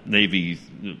the Navy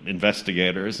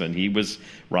investigators, and he was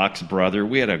Rock's brother.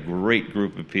 We had a great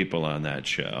group of people on that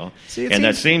show.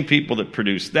 That same people that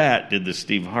produced that did the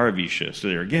Steve Harvey show. So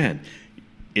there again,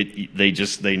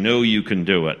 they know you can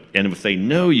do it, and if they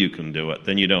know you can do it,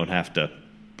 then you don't have to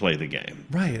play the game.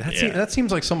 Right. That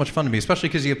seems like so much fun to me, especially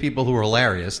because you have people who are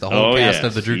hilarious. The whole cast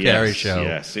of the Drew Carey show.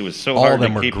 Yes, it was so all hard of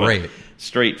them to were keep great. a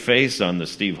straight face on the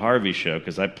Steve Harvey show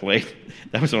because that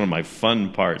was one of my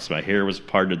fun parts. My hair was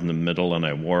parted in the middle, and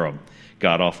I wore a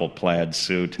god-awful plaid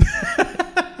suit.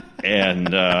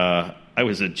 And I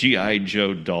was a G.I.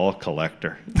 Joe doll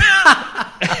collector.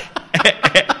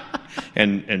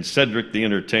 And Cedric the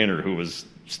Entertainer, who was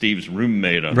Steve's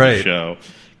roommate on the show,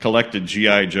 collected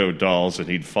G.I. Joe dolls, and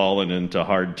he'd fallen into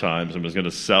hard times and was going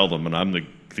to sell them, and I'm the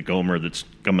Gomer that's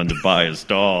coming to buy his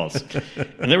dolls.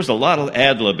 And there was a lot of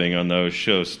ad-libbing on those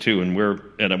shows, too, and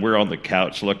we're on the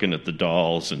couch looking at the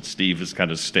dolls, and Steve is kind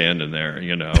of standing there,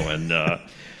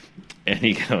 and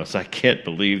he goes, I can't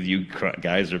believe you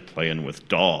guys are playing with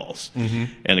dolls. Mm-hmm.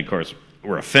 And, of course,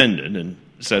 we're offended, and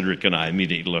Cedric and I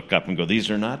immediately look up and go,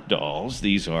 these are not dolls,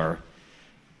 these are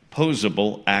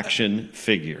posable action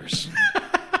figures.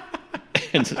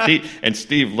 And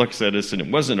Steve looks at us, and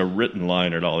it wasn't a written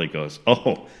line at all. He goes,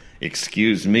 oh,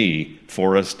 excuse me,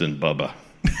 Forrest and Bubba.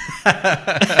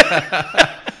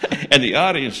 And the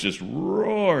audience just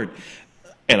roared.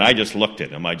 And I just looked at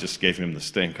him. I just gave him the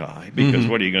stink eye. Because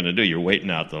what are you going to do? You're waiting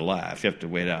out the laugh. You have to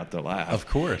wait out the laugh. Of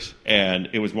course. And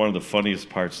it was one of the funniest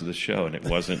parts of the show, and it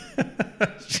wasn't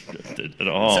scripted at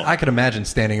all. So I could imagine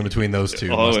standing in between those two.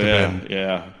 Oh, must have been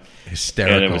yeah.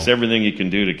 hysterical. And it was everything you can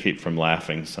do to keep from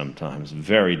laughing sometimes.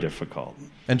 Very difficult.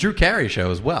 And Drew Carey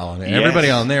show as well. And everybody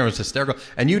on there was hysterical.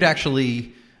 And you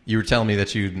were telling me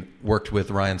that you'd worked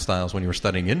with Ryan Stiles when you were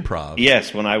studying improv.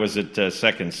 Yes, when I was at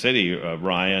Second City,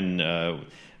 Ryan,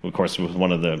 of course, was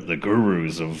one of the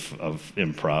gurus of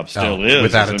improv. Still is.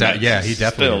 Without a doubt. Yeah, he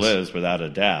definitely still is, without a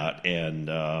doubt. And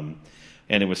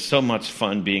it was so much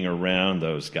fun being around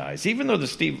those guys. Even though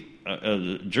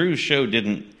the Drew show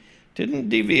didn't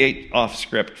deviate off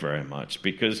script very much,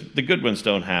 because the good ones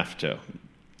don't have to.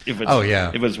 If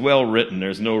it's well written,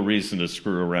 there's no reason to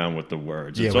screw around with the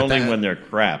words. It's only when they're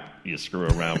crap you screw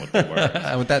around with the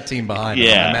words. With that team behind them,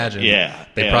 I imagine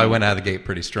they probably went out of the gate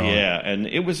pretty strong. Yeah, and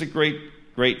it was a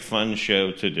great fun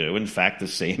show to do. In fact, the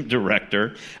same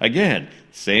director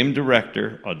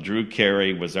on Drew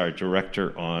Carey was our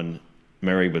director on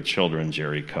Married with Children,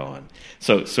 Jerry Cohen.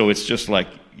 So it's just like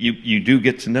you do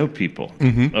get to know people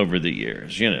over the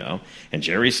years, And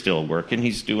Jerry's still working.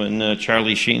 He's doing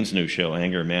Charlie Sheen's new show,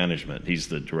 Anger Management. He's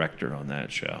the director on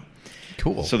that show.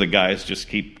 Cool. So the guys just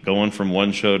keep going from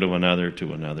one show to another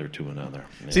to another to another.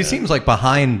 See, it seems like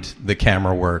behind the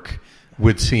camera work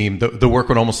would seem the work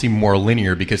would almost seem more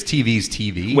linear because TV's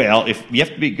TV. Well, if you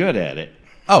have to be good at it.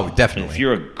 Oh, definitely. If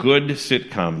you're a good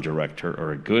sitcom director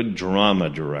or a good drama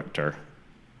director,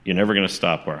 you're never going to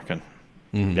stop working.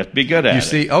 You have to be good at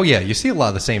it. You see a lot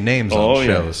of the same names on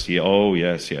shows.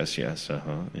 Yes.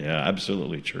 Yeah,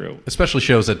 absolutely true. Especially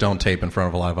shows that don't tape in front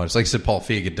of a live audience. Like I said, Paul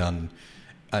Feig had done,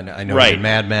 I know he did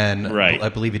Mad Men. Right. I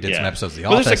believe he did some episodes of The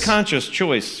Office. There's a conscious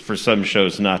choice for some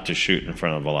shows not to shoot in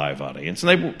front of a live audience. And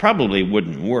they probably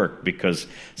wouldn't work because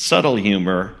subtle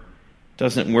humor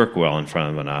doesn't work well in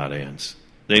front of an audience.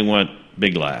 They want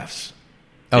big laughs.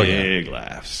 Big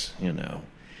laughs,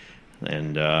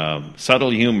 And subtle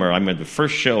humor, the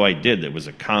first show I did that was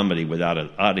a comedy without an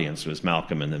audience was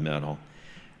Malcolm in the Middle.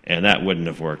 And that wouldn't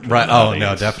have worked. Right. Oh,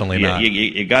 no, definitely not.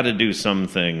 You got to do some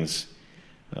things,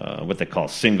 what they call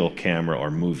single camera or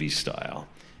movie style.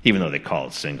 Even though they call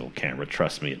it single camera,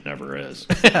 trust me, it never is.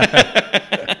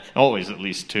 Always at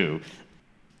least two.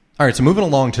 All right, so moving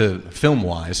along to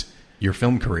film-wise, your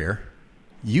film career.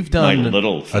 You've done my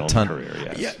little film a ton. career,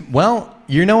 yes. Yeah, well,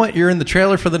 you know what? You're in the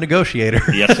trailer for The Negotiator.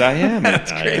 Yes, I am.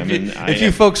 That's great.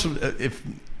 If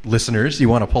listeners, you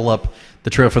want to pull up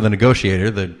the trailer for The Negotiator,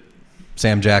 the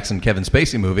Sam Jackson, Kevin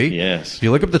Spacey movie. Yes. If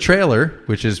you look up the trailer,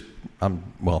 which is,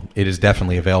 it is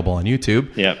definitely available on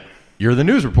YouTube. Yep. You're the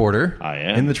news reporter. I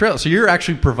am. In the trailer. So you're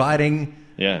actually providing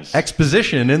Yes.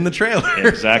 exposition in the trailer.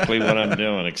 Exactly what I'm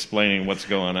doing, explaining what's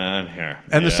going on here.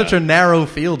 And there's such a narrow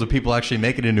field of people actually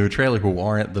make it into a trailer who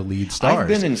aren't the lead stars. I've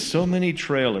been in so many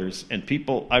trailers, and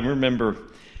people, I remember,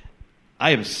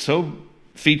 I am so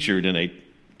featured in a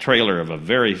trailer of a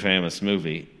very famous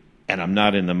movie, and I'm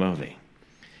not in the movie.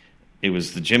 It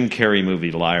was the Jim Carrey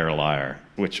movie Liar, Liar,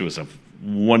 which was a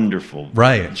wonderful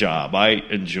job. I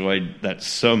enjoyed that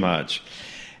so much.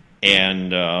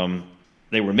 And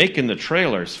they were making the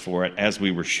trailers for it as we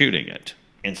were shooting it.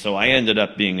 And so I ended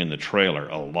up being in the trailer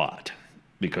a lot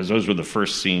because those were the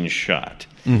first scenes shot.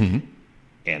 Mm-hmm.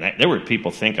 And there were people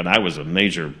thinking I was a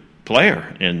major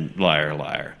player in Liar,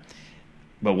 Liar.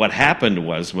 But what happened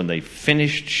was when they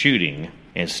finished shooting,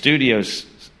 and studios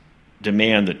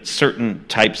demand that certain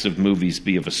types of movies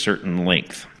be of a certain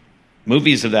length.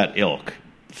 Movies of that ilk,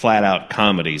 flat-out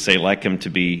comedies, they like them to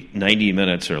be 90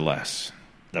 minutes or less.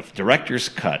 The director's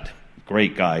cut,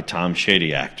 great guy, Tom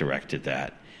Shadyac directed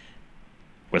that,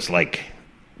 was like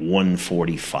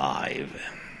 145.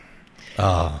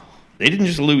 They didn't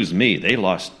just lose me. They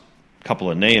lost a couple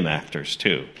of name actors,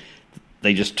 too.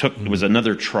 They just took, it was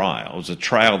another trial. It was a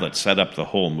trial that set up the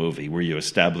whole movie where you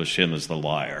establish him as the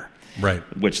liar. Right.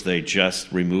 Which they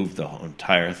just removed the whole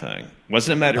entire thing. It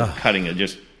wasn't a matter of cutting it,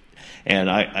 just... And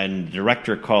the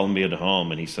director called me at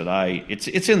home, and he said, it's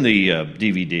in the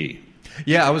DVD.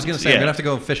 Yeah, I was going to say, I'm going to have to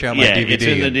go fish out my DVD it's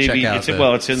in the and DVD. check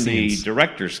out It's in scenes. the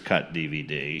director's cut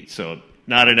DVD, so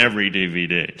not in every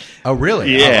DVD. Oh,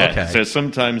 really? Yeah. Oh, okay. So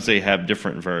sometimes they have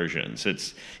different versions.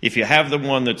 It's if you have the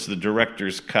one that's the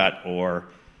director's cut or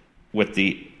with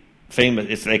the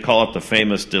famous, they call it the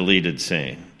famous deleted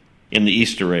scene in the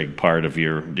Easter egg part of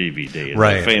your DVD.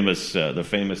 Right. The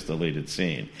famous deleted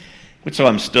scene. So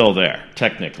I'm still there,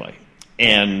 technically.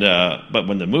 And but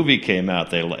when the movie came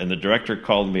out, and the director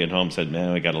called me at home and said,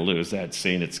 "Man, we got to lose that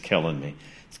scene. It's killing me."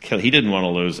 He didn't want to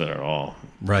lose it at all.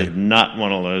 Right. Did not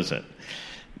want to lose it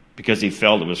because he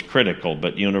felt it was critical.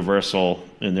 But Universal,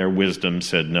 in their wisdom,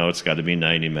 said, "No, it's got to be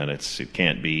 90 minutes. It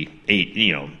can't be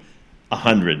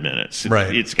 100 minutes.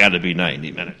 Right. It's got to be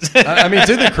 90 minutes." I mean,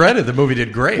 to their credit, the movie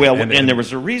did great. Well, and there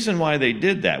was a reason why they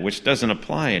did that, which doesn't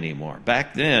apply anymore.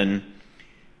 Back then,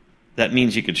 that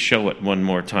means you could show it one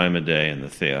more time a day in the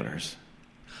theaters.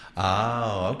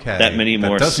 Oh, okay. That many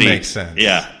more does seats. make sense.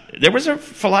 Yeah. There was a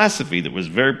philosophy that was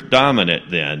very dominant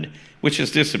then, which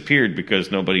has disappeared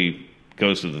because nobody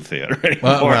goes to the theater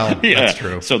anymore. Well, that's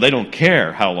true. So they don't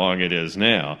care how long it is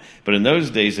now. But in those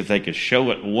days, if they could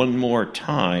show it one more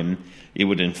time, it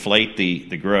would inflate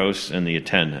the gross and the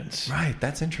attendance. Right,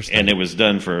 that's interesting. And it was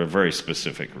done for a very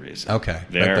specific reason. Okay,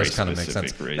 Very that does kind of make sense.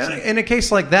 specific reason. In a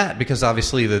case like that, because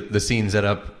obviously the scene's set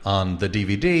up on the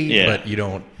DVD, but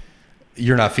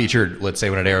you're not featured, let's say,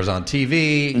 when it airs on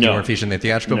TV. No. You weren't featured in the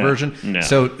theatrical version. No.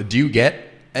 So do you get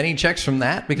any checks from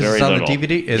that because Very it's on little. the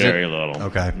DVD? Very little.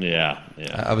 Okay. Yeah.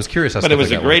 I was curious. But it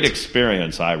was a great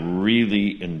experience. I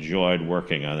really enjoyed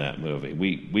working on that movie.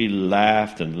 We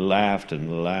laughed and laughed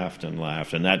and laughed and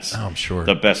laughed, and that's I'm sure.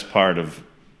 the best part of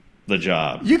the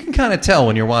job. You can kind of tell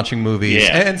when you're watching movies,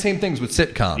 Yeah. and same things with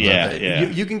sitcoms. Yeah.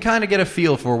 You can kind of get a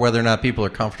feel for whether or not people are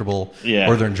comfortable Yeah.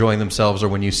 or they're enjoying themselves, or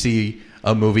when you see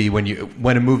a movie,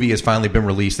 when a movie has finally been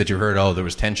released that you heard, there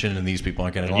was tension and these people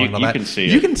aren't getting along. and all You that. can see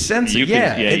it. You can sense it. You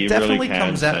can- It you definitely really can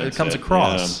comes out. It sense comes it,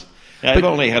 across. yeah. I've But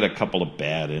only had a couple of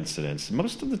bad incidents.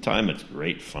 Most of the time, it's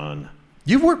great fun.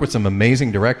 you've worked with some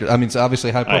amazing directors. I mean, it's obviously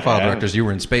high-profile have. directors. You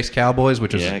were in Space Cowboys,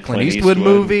 which is Yeah, a Clint Clint Eastwood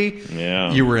movie.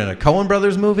 Yeah. You were in a Coen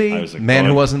Brothers movie, I was a Man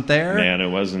Who Coen- Wasn't There. Man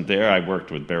Who Wasn't There. I worked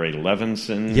with Barry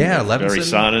Levinson. Yeah, Levinson. Barry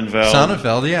Sonnenfeld.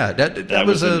 Sonnenfeld, yeah.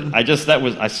 That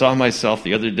was I saw myself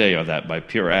the other day on that by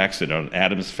pure accident on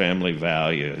Adam's Family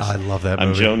Values. I love that I'm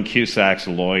movie. Joan Cusack's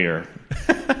lawyer.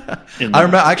 I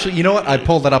remember, actually, you know what? I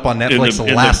pulled that up on Netflix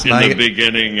last night. In the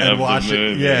beginning and of the watched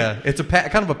movie. it. Yeah, it's a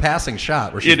kind of a passing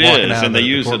shot where she's It walking is, out and of they the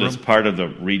use it courtroom. as part of the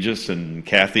Regis and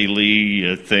Kathy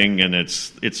Lee thing, and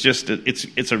it's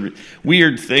a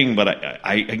weird thing, but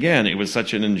I again, it was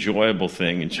such an enjoyable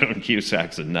thing, and Joan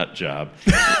Cusack's a nut job,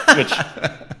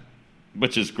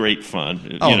 which is great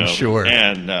fun. Oh, I'm sure.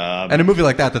 And a movie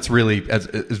like that's really is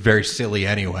very silly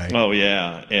anyway. oh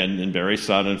yeah, and Barry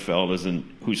Sonnenfeld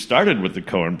who started with the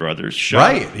Coen Brothers,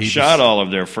 Right. shot all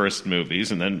of their first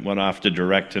movies, and then went off to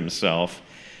direct himself.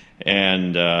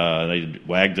 And they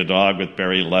Wagged the Dog with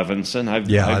Barry Levinson.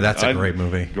 That's a great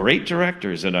movie. Great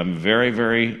directors, and I'm very,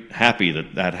 very happy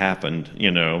that happened.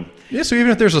 Yeah, so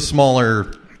even if there's a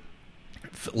smaller,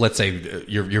 let's say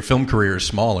your film career is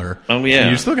smaller, Oh, yeah.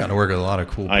 you still got to work with a lot of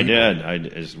cool people. I did.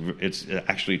 It's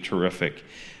actually terrific.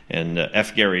 And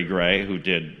F. Gary Gray, who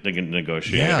did The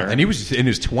Negotiator. Yeah, and he was in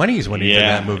his 20s when he did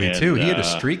that movie and, too. He had a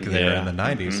streak there in the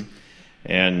 90s.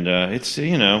 And it's,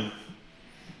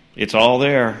 it's all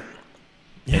there.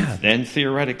 Yeah. And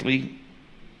theoretically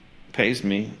pays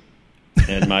me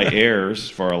and my heirs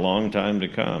for a long time to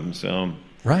come. So,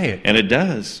 right. And it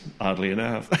does, oddly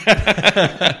enough.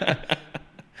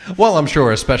 Well, I'm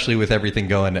sure, especially with everything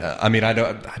going.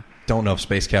 I don't know if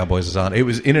Space Cowboys is on. It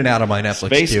was in and out of my Netflix.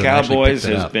 Space queue, Cowboys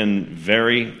has been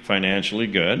very financially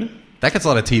good. That gets a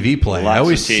lot of TV play. Lots I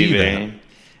always of TV see that.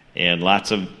 and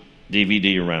lots of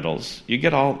DVD rentals. You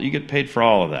get paid for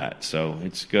all of that, so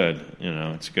it's good.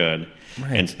 It's good.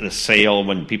 Right. And the sale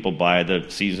when people buy the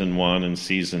season 1 and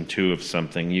season 2 of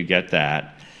something, you get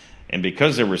that. And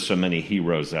because there were so many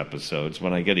Heroes episodes,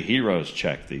 when I get a Heroes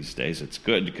check these days, it's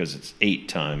good because it's 8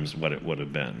 times what it would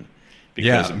have been.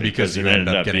 Because you it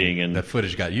ended up being getting that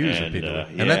footage got used with people,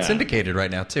 and that's syndicated right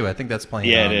now too. I think that's playing.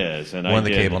 Yeah, on it is. And one of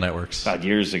the cable networks. About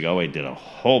years ago, I did a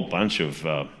whole bunch of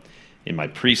in my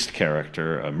priest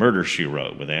character, Murder, She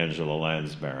Wrote with Angela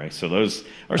Lansbury. So those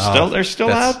are they're still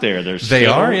out there. They're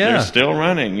still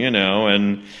running.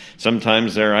 And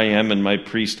sometimes there I am in my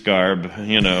priest garb.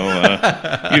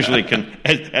 Usually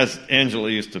as Angela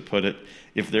used to put it,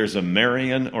 if there's a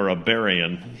Marion or a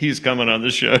Barian, he's coming on the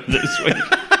show this week.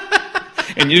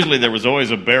 And usually there was always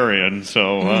a Barian,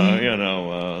 so,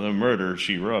 the Murder,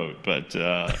 She Wrote. But,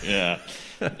 yeah.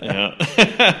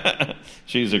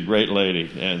 She's a great lady,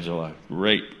 Angela.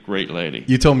 Great lady.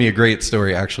 You told me a great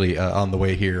story, actually, on the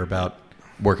way here about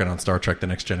working on Star Trek The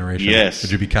Next Generation. Yes.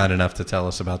 Would you be kind enough to tell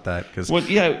us about that? Well,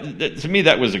 yeah, to me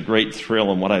that was a great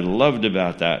thrill, and what I loved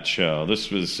about that show,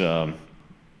 this was...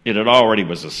 it had already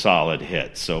was a solid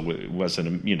hit, so it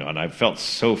wasn't, and I felt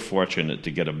so fortunate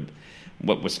to get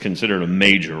what was considered a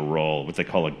major role, what they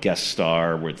call a guest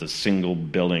star, with a single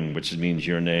billing, which means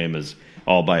your name is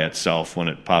all by itself when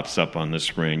it pops up on the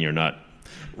screen. You're not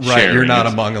sharing. You're not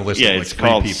among a list of like 3 people. Yeah, it's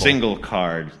called single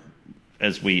card.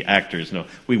 As we actors know,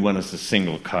 we want us a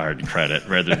single card credit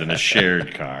rather than a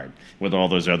shared card with all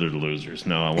those other losers.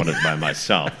 No, I want it by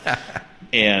myself.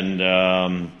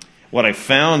 And what I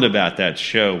found about that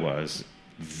show was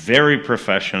very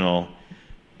professional,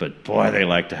 but boy, they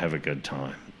like to have a good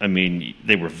time. I mean,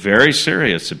 they were very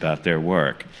serious about their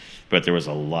work, but there was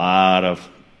a lot of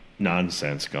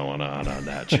nonsense going on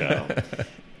that show.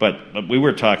 But we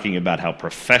were talking about how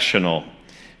professional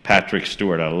Patrick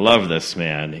Stewart, I love this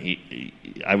man.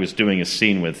 I was doing a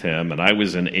scene with him, and I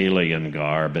was in alien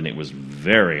garb, and it was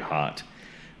very hot.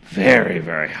 Very,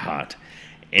 very hot.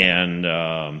 And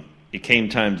it came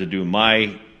time to do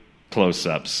my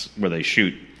close-ups where they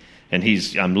shoot, and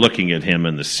I'm looking at him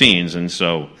in the scenes, and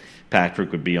so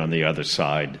Patrick would be on the other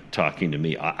side talking to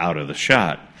me out of the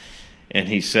shot. And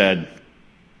he said,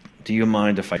 "Do you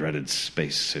mind if I dreaded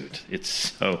spacesuit? It's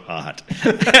so hot."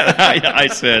 I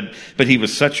said, but he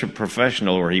was such a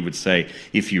professional where he would say,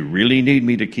 "If you really need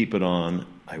me to keep it on,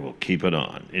 I will keep it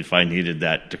on. If I needed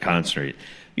that to concentrate."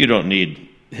 You don't need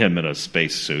him in a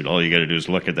spacesuit. All you got to do is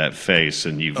look at that face,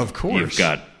 and you've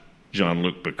got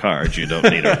Jean-Luc Picard. You don't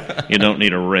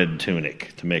need a red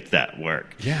tunic to make that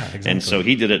work. Yeah, exactly. And so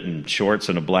he did it in shorts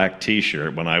and a black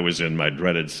T-shirt when I was in my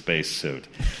dreaded spacesuit.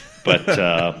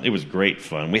 But it was great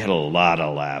fun. We had a lot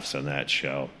of laughs on that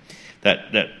show.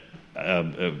 That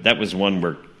was one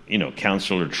where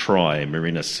Counselor Troy,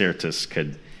 Marina Sirtis,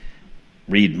 could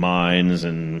read minds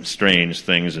and strange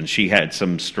things, and she had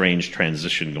some strange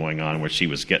transition going on where she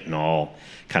was getting all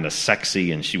kind of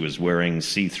sexy, and she was wearing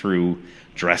see-through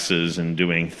dresses and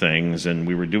doing things. And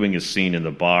we were doing a scene in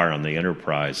the bar on the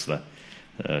Enterprise, the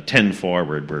 10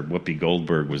 Forward, where Whoopi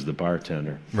Goldberg was the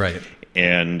bartender. Right.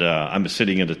 And I'm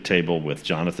sitting at a table with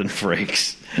Jonathan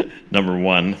Frakes, number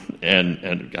one,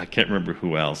 and I can't remember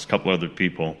who else, a couple other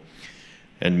people,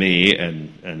 and me,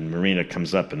 and Marina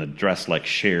comes up in a dress like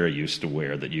Cher used to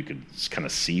wear that you could kind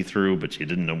of see through, but you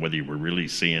didn't know whether you were really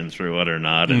seeing through it or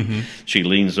not. And she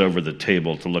leans over the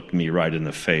table to look me right in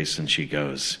the face, and she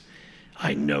goes,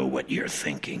 "I know what you're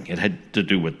thinking." It had to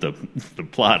do with the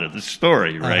plot of the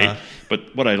story, right? Uh-huh.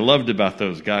 But what I loved about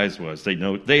those guys was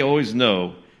they always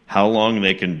know how long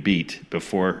they can beat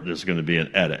before there's going to be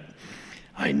an edit.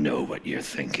 "I know what you're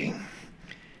thinking."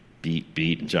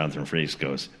 Beat, and Jonathan Frakes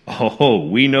goes, "Oh,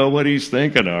 we know what he's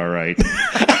thinking, all right."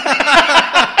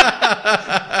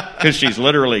 Because she's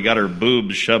literally got her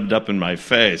boobs shoved up in my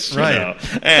face, right?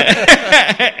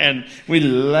 And we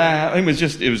laughed.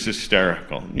 It was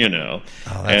hysterical, Oh,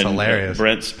 that's hilarious.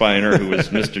 Brent Spiner, who was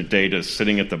Mr. Data,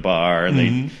 sitting at the bar,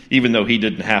 and even though he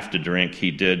didn't have to drink,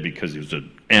 he did because he was an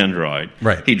android.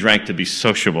 Right. He drank to be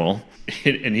sociable,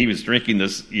 and he was drinking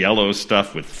this yellow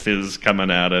stuff with fizz coming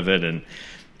out of it, and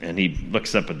he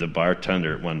looks up at the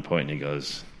bartender at one point and he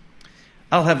goes,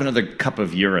 "I'll have another cup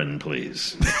of urine,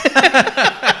 please."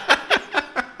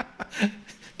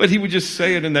 but he would just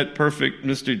say it in that perfect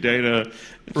Mr. Data thing.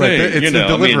 Right, it's the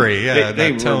delivery, they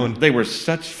that tone. They were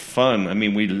such fun. I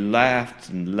mean, we laughed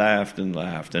and laughed and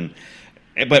laughed,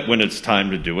 but when it's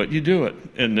time to do it, you do it,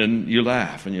 and then you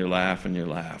laugh and you laugh and you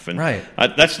laugh, and right.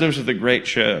 Those are the great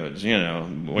shows,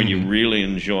 when you really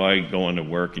enjoy going to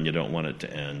work and you don't want it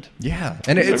to end. Yeah,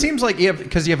 and it seems like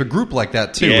because you have a group like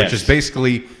that too, Yes. which is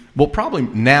basically. Well, probably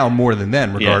now more than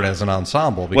then, regarded as an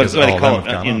ensemble. Because what they all call of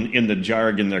them have gone on. in the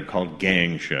jargon, they're called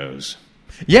gang shows.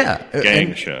 Yeah,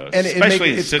 Gang shows, and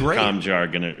especially in it's sitcom great.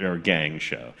 jargon or gang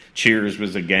show. Cheers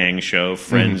was a gang show.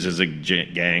 Friends is a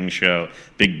gang show.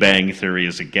 Big Bang Theory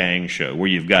is a gang show where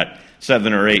you've got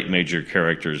 7 or 8 major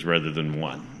characters rather than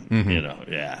one.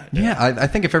 Yeah. I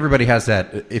think if everybody has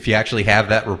that, if you actually have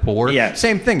that rapport, Yes.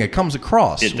 same thing. It comes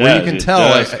across. It where does. you can It tell,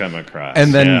 does come across.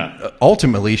 and then yeah.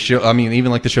 ultimately,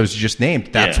 even like the shows you just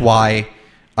named. That's Yeah. why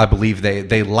I believe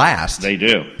they last. They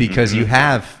do because you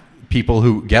have people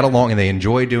who get along and they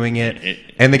enjoy doing it,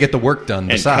 and they get the work done.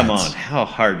 And Besides, come on, how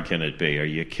hard can it be? Are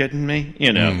you kidding me?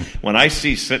 When I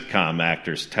see sitcom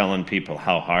actors telling people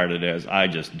how hard it is, I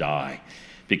just die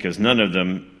because none of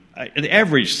them. The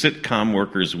average sitcom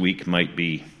worker's week might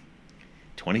be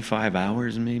 25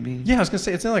 hours, maybe. Yeah, I was going to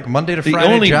say, it's not like Monday to The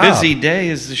Friday only job. busy day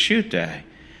is the shoot day.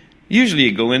 Usually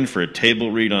you go in for a table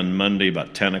read on Monday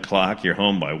about 10 o'clock. You're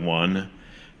home by 1.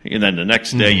 And then the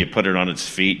next day you put it on its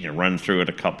feet and you run through it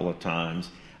a couple of times.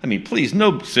 I mean, please,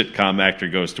 no sitcom actor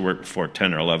goes to work before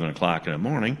 10 or 11 o'clock in the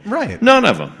morning. Right. None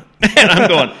of them. And I'm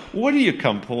going, what are you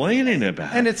complaining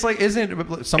about? And it's like, isn't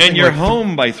it something And you're like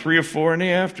home by 3 or 4 in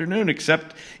the afternoon,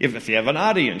 except if you have an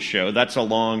audience show, that's a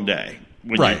long day.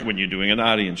 Right. When you're doing an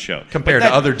audience show. Compared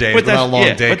to other days, but not a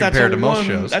long day compared to most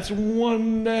shows. That's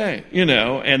one day,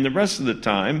 and the rest of the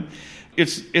time,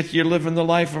 it's you're living the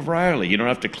life of Riley. You don't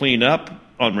have to clean up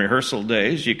on rehearsal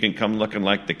days. You can come looking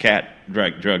like the cat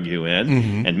drug you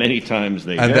in, and many times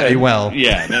they did.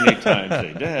 Many times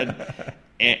they did.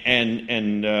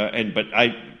 But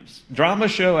drama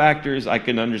show actors, I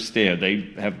can understand. They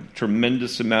have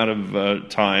tremendous amount of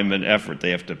time and effort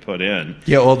they have to put in.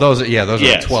 Yeah, well, those are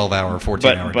Yes. 12-hour,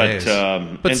 14-hour days.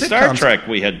 But in Star Trek,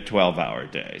 we had 12-hour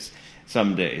days,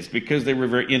 some days, because they were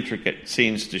very intricate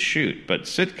scenes to shoot. But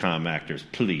sitcom actors,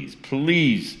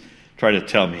 please try to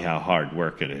tell me how hard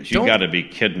work it is. You've got to be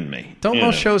kidding me. Don't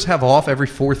most shows have off every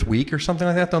 4th week or something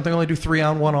like that? Don't they only do 3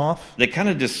 on, 1 off? They kind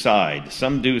of decide.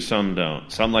 Some do, some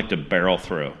don't. Some like to barrel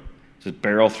through. Just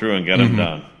barrel through and get them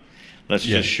done. Let's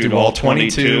just shoot all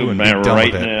 22 and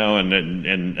right now,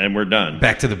 and we're done.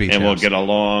 Back to the beach. And we'll get a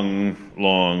long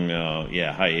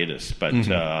hiatus. But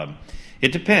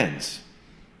it depends.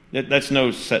 That's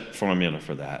no set formula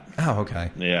for that. Oh, okay.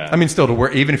 Yeah. I mean, still to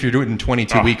work, even if you're doing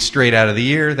 22 weeks straight out of the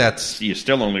year, you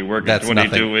still only work 22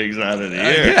 nothing. weeks out of the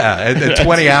year. Yeah,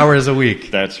 20 hours a week.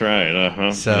 That's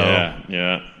right. So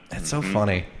yeah. It's so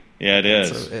funny. Yeah, it is.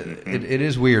 So it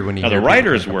is weird when you. Now hear the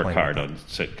writers people work complain hard about on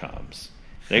sitcoms.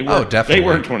 They work. Definitely. They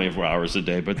work 24 hours a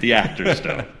day, but the actors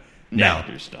don't. The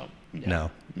actors don't.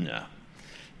 No. No.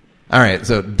 All right,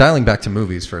 so dialing back to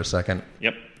movies for a second.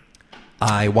 Yep.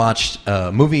 I watched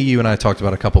a movie you and I talked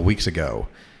about a couple weeks ago,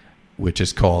 which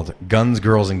is called Guns,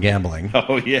 Girls, and Gambling.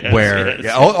 Oh, yes. Where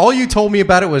yes. all you told me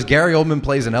about it was Gary Oldman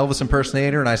plays an Elvis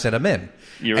impersonator, and I said, I'm in.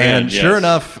 You're and in, sure yes.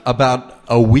 enough, about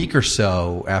a week or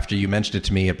so after you mentioned it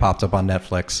to me, it popped up on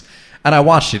Netflix, and I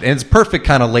watched it. And it's a perfect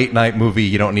kind of late-night movie.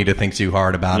 You don't need to think too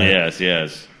hard about it.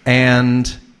 Yes.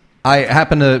 And I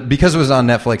happen to, because it was on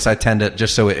Netflix, I tend to,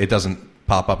 just so it doesn't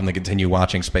pop up in the continue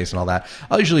watching space and all that,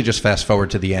 I'll usually just fast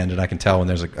forward to the end, and I can tell when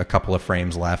there's a couple of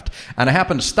frames left. And I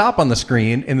happened to stop on the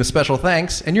screen in the special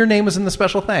thanks, and your name was in the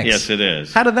special thanks. Yes, it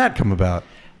is. How did that come about?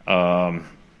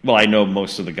 Well, I know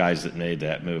most of the guys that made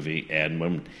that movie, and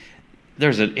when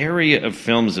there's an area of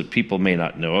films that people may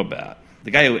not know about.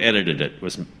 The guy who edited it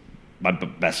was my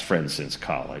best friend since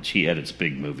college. He edits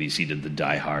big movies. He did the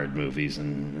Die Hard movies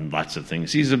and lots of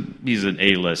things. He's an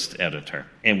A-list editor.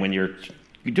 And when you're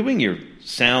doing your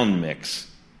sound mix,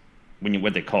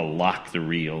 what they call lock the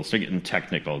reels, they're getting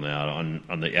technical now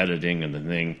on the editing and the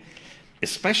thing,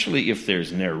 especially if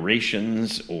there's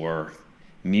narrations or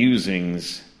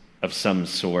musings of some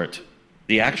sort.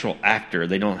 The actual actor,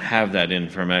 they don't have that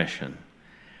information,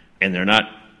 and they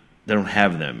don't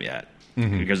have them yet.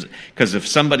 Mm-hmm. Because if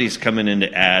somebody's coming in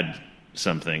to add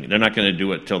something, they're not going to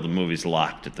do it till the movie's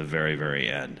locked at the very, very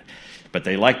end. But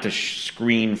they like to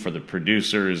screen for the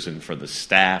producers and for the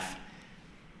staff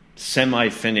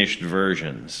semi-finished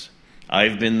versions.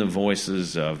 I've been the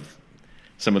voices of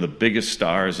some of the biggest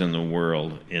stars in the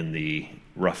world in the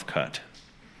rough cut.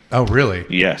 Oh, really?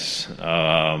 Yes.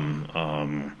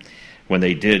 When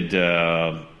they did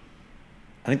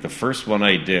I think the first one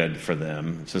I did for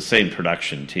them, it's the same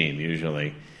production team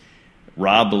usually.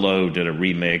 Rob Lowe did a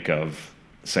remake of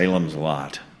Salem's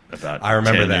Lot about I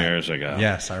remember 10 that. years ago.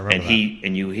 Yes, I remember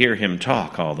and you hear him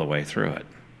talk all the way through it.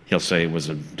 He'll say it was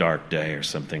a dark day or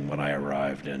something when I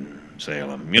arrived in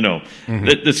Salem.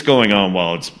 That's going on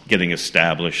while it's getting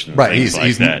established and Right, things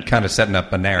he's that. kind of setting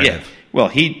up a narrative. Yeah. Well,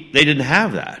 they didn't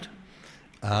have that.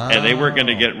 And they weren't going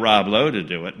to get Rob Lowe to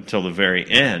do it until the very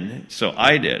end, so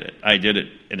I did it. I did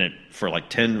it for like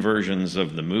 10 versions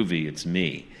of the movie. It's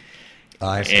me.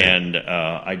 I see. And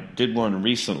I did one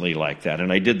recently like that,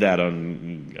 and I did that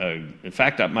on. In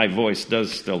fact, my voice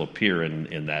does still appear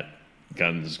in that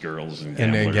Guns, Girls, and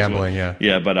Gamblers. And Gambling, yeah.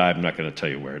 Yeah, but I'm not going to tell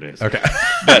you where it is. Okay.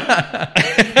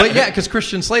 But yeah, because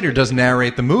Christian Slater does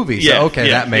narrate the movie, so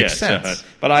that makes sense.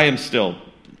 But I am still.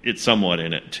 It's somewhat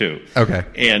in it too. Okay.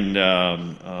 And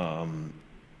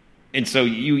so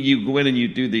you go in and you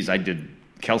do these. I did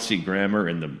Kelsey Grammer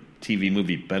in the TV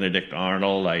movie Benedict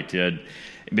Arnold. I did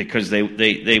because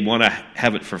they want to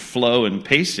have it for flow and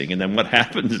pacing. And then what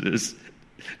happens is,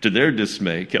 to their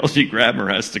dismay, Kelsey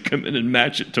Grammer has to come in and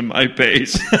match it to my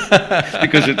pace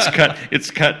because it's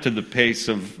cut to the pace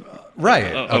of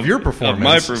your performance. Of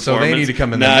my performance. So they need to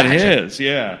come in not and match his. it.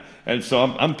 Yeah. And so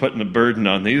I'm putting the burden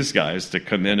on these guys to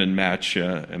come in and match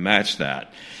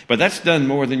that. But that's done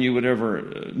more than you would ever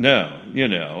know,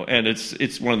 And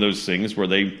it's one of those things where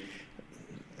they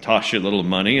toss you a little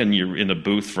money and you're in a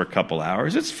booth for a couple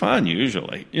hours. It's fun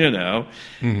usually,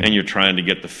 Mm-hmm. and you're trying to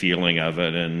get the feeling of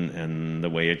it and the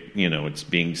way it, it's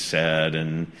being said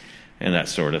and that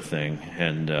sort of thing.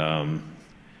 And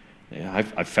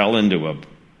I fell into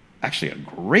actually a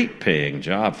great paying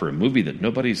job for a movie that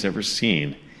nobody's ever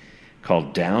seen,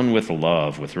 called Down with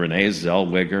Love with Renee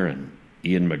Zellweger and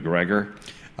Ian McGregor.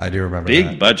 I do remember that.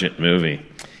 Big budget movie.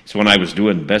 It's when I was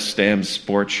doing Best Damn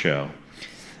Sports Show.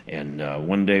 And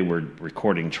one day we're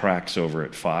recording tracks over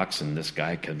at Fox, and this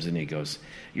guy comes in, he goes,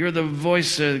 "You're the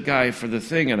voice guy for the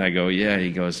thing." And I go, "Yeah." He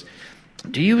goes,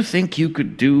 "Do you think you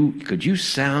could you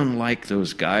sound like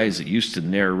those guys that used to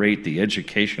narrate the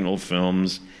educational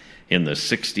films in the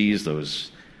 60s,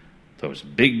 those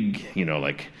big,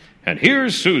 like, and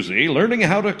here's Susie learning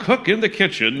how to cook in the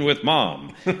kitchen with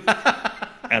Mom."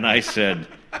 And I said,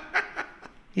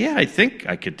 "Yeah, I think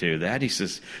I could do that." He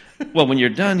says, "Well, when you're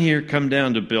done here, come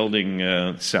down to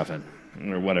building 7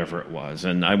 or whatever it was."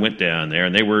 And I went down there,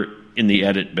 and they were in the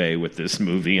edit bay with this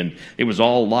movie, and it was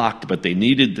all locked, but they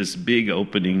needed this big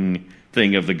opening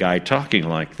thing of the guy talking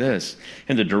like this.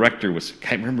 And the director I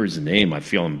can't remember his name. I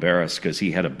feel embarrassed because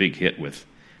he had a big hit with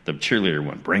the cheerleader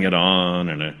one, Bring It On,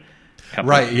 and a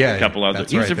couple other.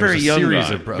 He's a very young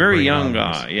guy. Very young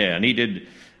guy, yeah. And he did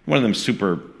one of them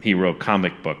superhero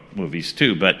comic book movies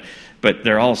too. But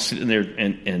they're all sitting there,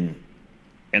 and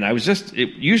I was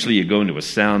usually you go into a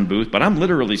sound booth, but I'm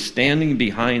literally standing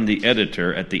behind the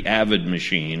editor at the Avid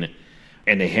machine,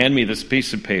 and they hand me this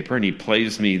piece of paper, and he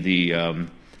plays me the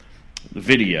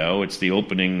video. It's the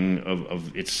opening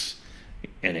of it's.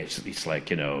 And it's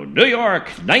like, New York,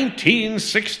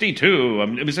 1962. I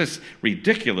mean, it was this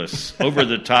ridiculous,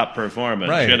 over-the-top performance,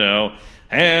 right.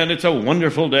 And it's a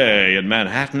wonderful day in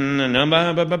Manhattan, and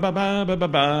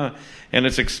and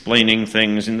it's explaining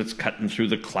things, and it's cutting through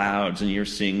the clouds, and you're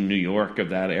seeing New York of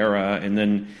that era.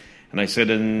 And I said,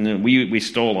 and we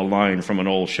stole a line from an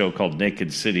old show called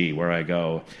Naked City, where I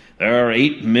go, "There are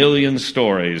 8 million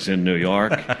stories in New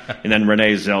York." And then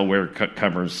Renee Zellweger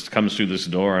comes through this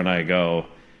door, and I go,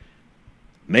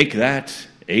 "Make that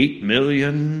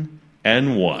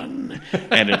 8,000,001."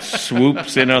 And it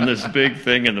swoops in on this big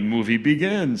thing, and the movie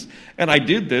begins. And I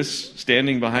did this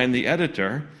standing behind the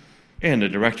editor, and the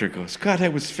director goes, "God,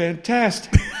 that was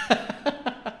fantastic."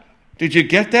 "Did you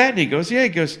get that?" And he goes, "Yeah." He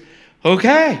goes,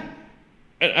 "Okay."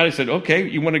 And I said, "Okay,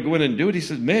 you want to go in and do it?" He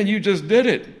said, "Man, you just did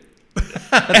it."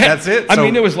 That's it. I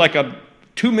mean, it was like a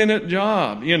 2-minute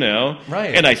job,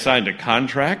 Right. And I signed a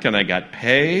contract, and I got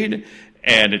paid,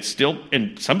 and it's still.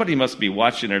 And somebody must be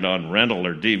watching it on rental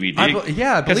or DVD.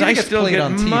 Because I still get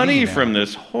on TV money now. from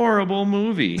this horrible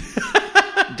movie,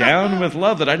 Down with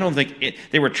Love. That I don't think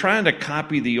they were trying to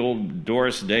copy the old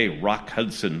Doris Day, Rock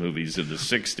Hudson movies of the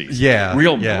 '60s. Yeah,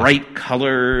 real bright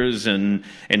colors, and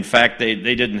in fact, they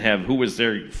didn't have who was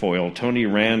their foil, Tony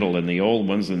Randall in the old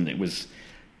ones, and it was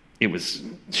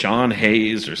Sean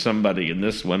Hayes or somebody in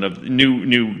this one, of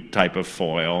new type of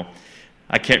foil.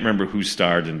 I can't remember who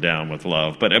starred in Down with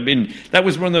Love, but I mean, that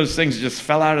was one of those things that just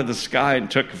fell out of the sky and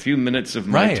took a few minutes of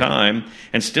my time,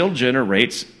 and still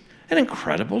generates an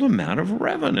incredible amount of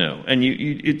revenue. And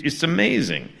it's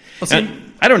amazing. Well,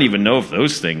 I don't even know if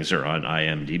those things are on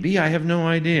IMDb. I have no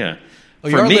idea. Oh,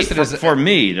 you're me, listed as for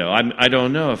me though, I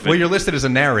don't know if. Well, you're listed as a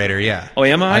narrator. Yeah. Oh,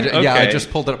 am I? Okay. Yeah, I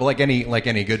just pulled it up like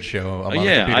any good show. I'm on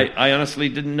the computer. I honestly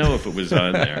didn't know if it was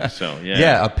on there. So yeah.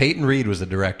 Yeah, Peyton Reed was the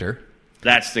director.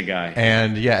 That's the guy.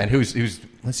 And who's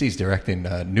let's see, he's directing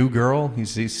New Girl.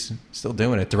 He's still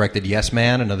doing it. Directed Yes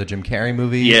Man, another Jim Carrey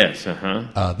movie. Yes,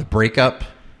 The Breakup.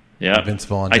 Yeah, Vince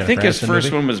Vaughn. I think his Aniston first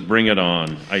movie. one was Bring It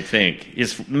On. I think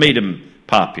it's made him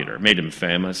popular, made him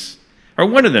famous, or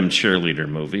one of them cheerleader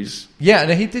movies. Yeah,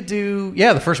 and he did do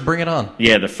the first Bring It On.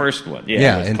 Yeah, the first one.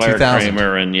 Yeah, with in Claire 2000.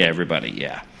 Kramer and everybody.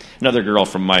 Yeah, another girl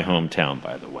from my hometown,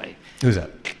 by the way. Who's that?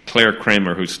 Claire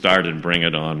Kramer, who starred in Bring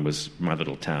It On, was my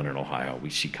little town in Ohio.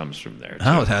 She comes from there, too.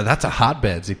 Oh, that's a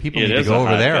hotbed. See, people It need to is go a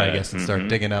over there, I hotbed. guess, and start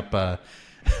digging up. Great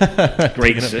digging up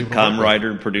people sitcom over.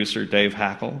 writer and producer Dave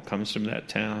Hackle comes from that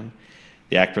town.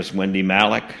 The actress Wendy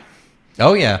Malick.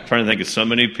 Oh yeah, Trying to think of so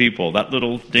many people. That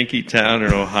little dinky town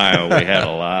in Ohio, we had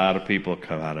a lot of people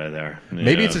come out of there.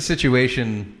 maybe it's a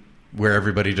situation where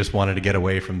everybody just wanted to get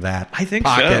away from that. I think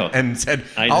pocket so. And said,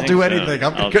 I "I'll think do so.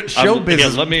 anything. Show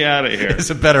business. Let me out of here. It's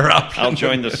a better option. I'll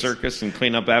join than the this." circus and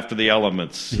clean up after the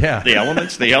elements. Yeah. The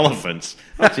elements? The elephants.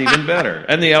 That's even better.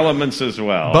 And the elements as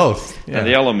well. Both. Yeah. And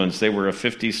the elements, they were a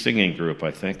 50s singing group,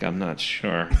 I think. I'm not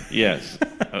sure. Yes.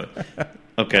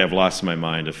 Okay, I've lost my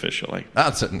mind officially.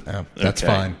 That's Okay,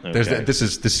 fine. okay. This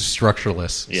is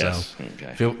structureless. Yes, So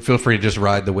okay. feel free to just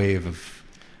ride the wave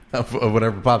of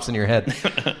whatever pops in your head.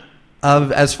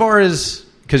 As far as,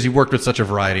 because you've worked with such a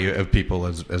variety of people,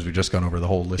 as we've just gone over the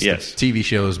whole list Yes. of TV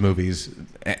shows, movies,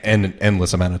 and an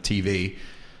endless amount of TV,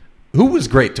 who was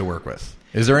great to work with?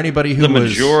 Is there anybody who The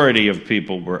was... majority of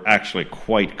people were actually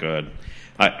quite good.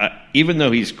 Even though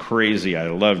he's crazy, I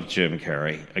love Jim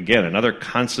Carrey. Again, another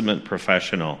consummate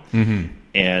professional. Mm-hmm.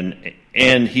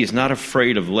 And he's not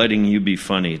afraid of letting you be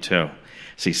funny, too.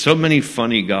 See, so many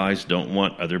funny guys don't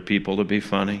want other people to be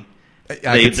funny.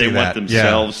 They want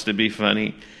themselves to be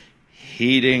funny.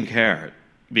 He didn't care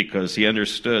because he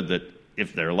understood that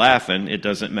if they're laughing, it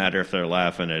doesn't matter if they're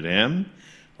laughing at him,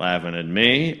 laughing at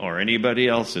me, or anybody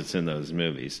else that's in those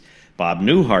movies. Bob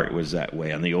Newhart was that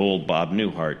way on the old Bob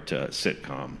Newhart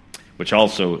sitcom, which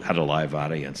also had a live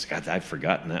audience. God, I've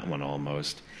forgotten that one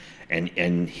almost. And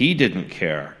he didn't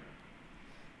care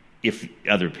if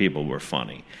other people were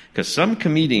funny. Because some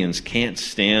comedians can't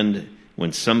stand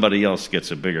when somebody else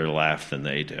gets a bigger laugh than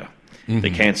they do. Mm-hmm.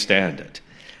 They can't stand it.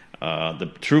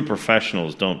 The true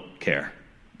professionals don't care.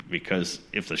 Because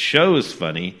if the show is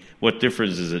funny, what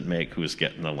difference does it make who's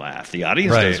getting the laugh? The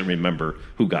audience doesn't remember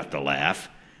who got the laugh.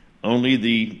 Only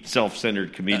the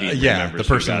self-centered comedian remembers the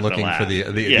person who got looking the for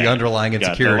laugh. the underlying got the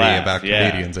insecurity laugh, about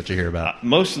comedians that you hear about.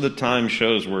 Most of the time,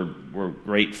 shows were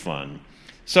great fun.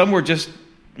 Some were just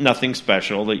nothing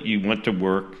special. That you went to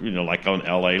work, like on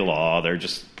L.A. Law. They're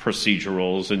just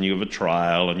procedurals, and you have a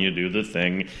trial, and you do the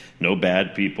thing. No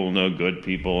bad people, no good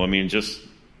people. I mean,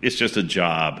 it's just a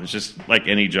job. It's just like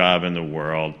any job in the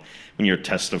world when you're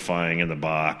testifying in the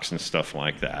box and stuff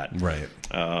like that. Right.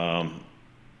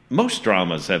 Most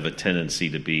dramas have a tendency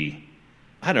to be,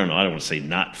 I don't want to say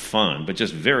not fun, but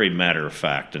just very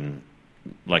matter-of-fact and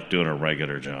like doing a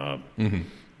regular job. Mm-hmm.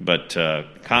 But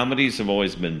comedies have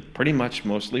always been pretty much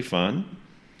mostly fun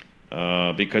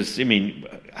because,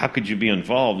 how could you be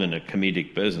involved in a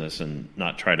comedic business and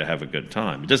not try to have a good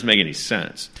time? It doesn't make any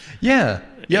sense. Yeah.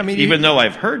 Yeah, even though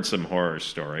I've heard some horror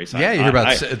stories. Yeah, you hear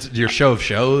about your show of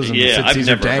shows and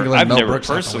Caesar dangling I've Mel never Brooks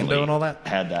out the personally window and all that.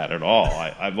 had that at all.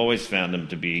 I've always found them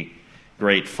to be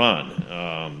great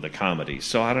fun, the comedies.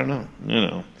 So I don't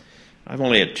know. I've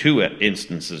only had two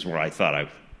instances where I thought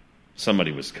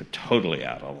somebody was totally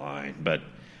out of line, but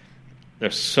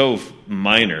they're so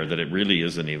minor that it really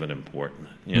isn't even important,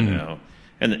 you know.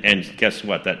 And guess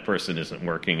what? That person isn't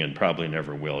working and probably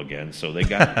never will again. So they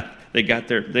got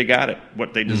it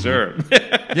what they deserve.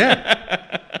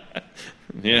 Yeah.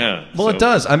 Yeah. Well, it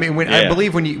does. I mean, I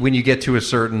believe when you get to a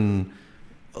certain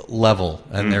level,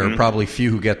 and there are probably few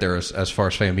who get there as far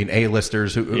as fame. I mean,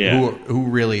 A-listers who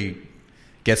really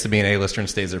gets to be an A-lister and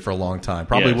stays there for a long time.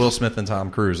 Probably Will Smith and Tom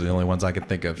Cruise are the only ones I can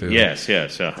think of who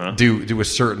do a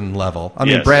certain level. I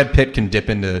mean, Brad Pitt can dip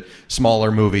into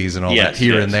smaller movies and all that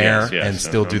here and there and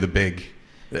still do the big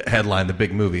headline, the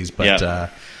big movies. But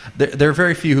there are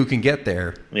very few who can get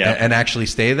there and actually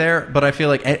stay there. But I feel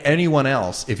like anyone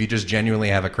else, if you just genuinely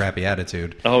have a crappy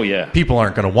attitude, people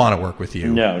aren't going to want to work with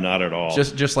you. No, not at all.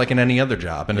 Just like in any other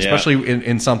job. And especially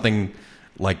in something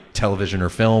like television or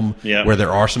film, where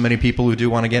there are so many people who do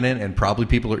want to get in, and probably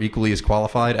people are equally as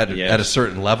qualified at a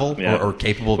certain level or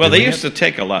capable of doing it. Well, they used to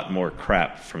take a lot more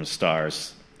crap from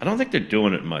stars. I don't think they're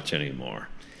doing it much anymore.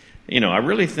 I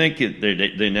really think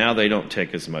they now they don't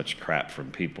take as much crap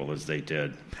from people as they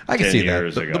did. I can 10 see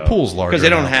years that. ago. The pool's larger because they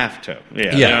don't now. have to.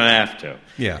 Yeah, they don't have to.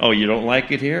 Yeah. Oh, you don't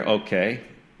like it here? Okay,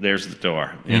 there's the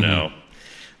door.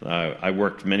 I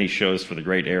worked many shows for the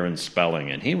great Aaron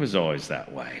Spelling, and he was always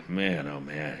that way. Man, oh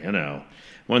man,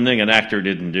 one thing an actor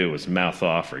didn't do was mouth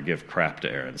off or give crap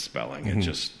to Aaron Spelling. It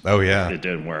just, it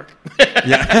didn't work.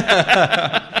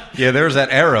 Yeah, there was that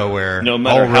era where no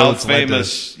matter all how roads led to-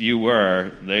 famous you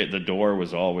were, the door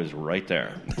was always right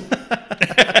there.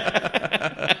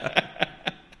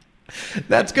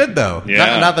 That's good, though.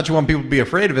 Yeah. Not that you want people to be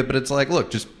afraid of it, but it's like,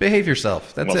 look, just behave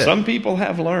yourself. That's it. Some people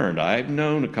have learned. I've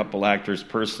known a couple actors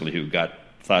personally who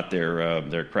thought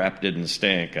their crap didn't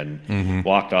stink and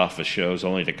walked off of shows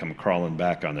only to come crawling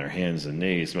back on their hands and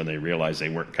knees when they realized they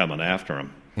weren't coming after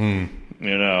them.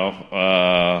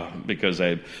 Because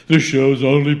this show's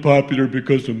only popular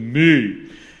because of me.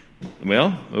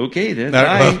 Well, okay then.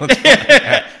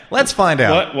 Let's find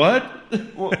out. What?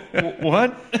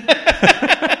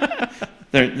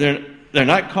 They're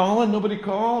not calling. Nobody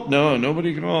called. No,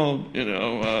 nobody called.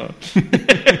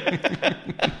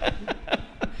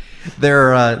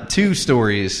 There are two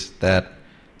stories that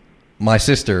my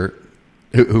sister,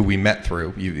 who we met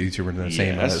through, you two were in the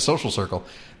same social circle,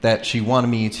 that she wanted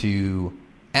me to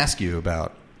ask you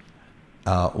about.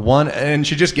 One, and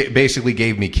she just basically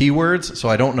gave me keywords, so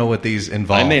I don't know what these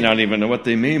involve. I may not even know what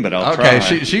they mean, but I'll try.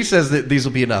 Okay, she says that these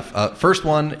will be enough. First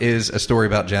one is a story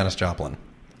about Janis Joplin.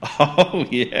 Oh,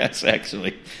 yes,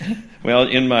 actually. Well,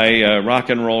 in my rock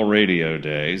and roll radio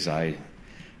days, I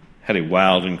had a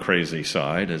wild and crazy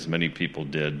side, as many people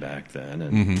did back then.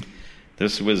 And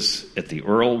this was at the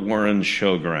Earl Warren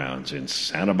Showgrounds in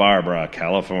Santa Barbara,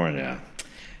 California.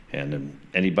 And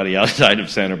anybody outside of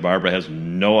Santa Barbara has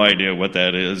no idea what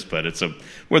that is, but it's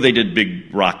where they did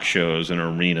big rock shows and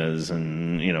arenas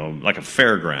and, like a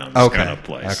fairgrounds kind of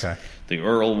place. Okay. The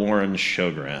Earl Warren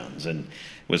Showgrounds. And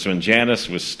it was when Janis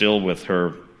was still with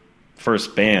her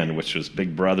first band, which was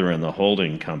Big Brother and the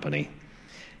Holding Company.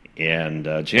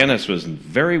 And Janis was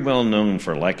very well known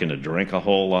for liking to drink a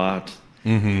whole lot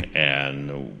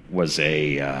and was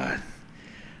a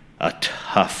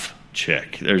tough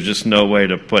chick. There's just no way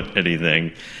to put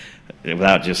anything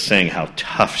without just saying how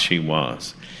tough she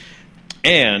was.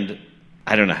 And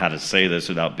I don't know how to say this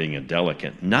without being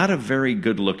indelicate. Not a very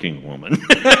good-looking woman.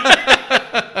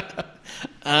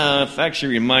 In fact, she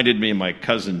reminded me of my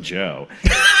cousin Joe.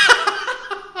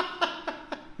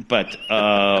 But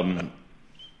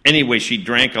anyway, she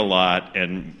drank a lot,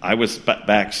 and I was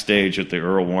backstage at the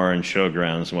Earl Warren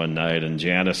Showgrounds one night, and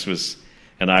Janis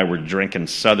and I were drinking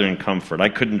Southern Comfort. I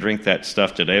couldn't drink that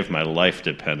stuff today if my life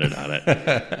depended on it.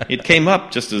 It came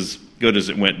up just as good as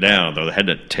it went down, though it had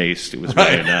a taste. It was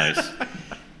very nice.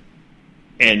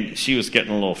 And she was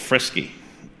getting a little frisky.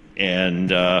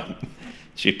 And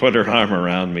she put her arm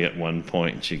around me at one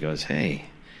point, and she goes, "Hey,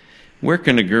 where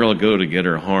can a girl go to get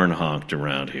her horn honked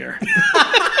around here?"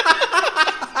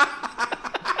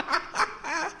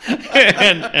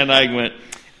 and I went,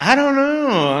 "I don't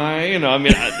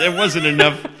know. There wasn't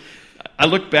enough." I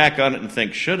look back on it and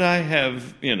think, should I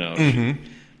have,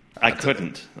 I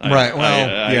couldn't. Right,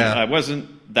 I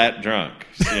wasn't that drunk,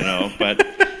 but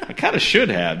I kind of should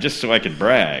have, just so I could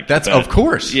brag. Of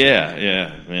course.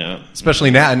 Yeah.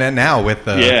 Especially now with,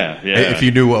 if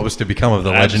you knew what was to become of the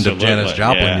legend of Janis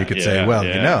Joplin, you could say, well,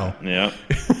 Yeah.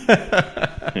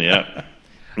 Yeah.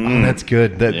 Oh, that's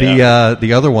good.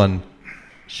 The other one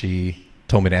she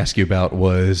told me to ask you about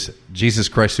was Jesus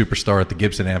Christ Superstar at the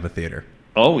Gibson Amphitheater.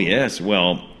 Oh, yes.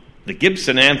 Well, the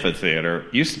Gibson Amphitheater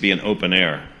used to be an open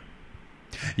air.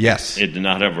 Yes. It did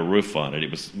not have a roof on it.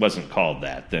 It wasn't called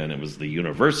that then. It was the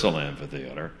Universal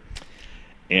Amphitheater.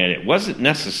 And it wasn't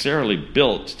necessarily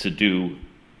built to do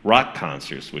rock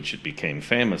concerts, which it became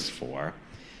famous for.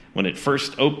 When it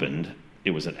first opened,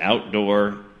 it was an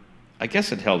outdoor, I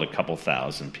guess it held a couple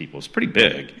thousand people. It was pretty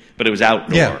big, but it was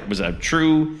outdoor. Yeah. It was a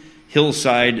true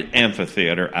hillside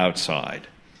amphitheater outside.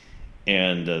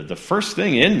 And the first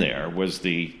thing in there was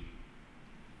the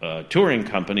touring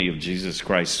company of Jesus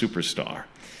Christ Superstar,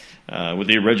 with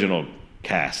the original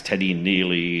cast, Teddy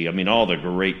Neely, all the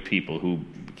great people who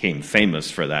became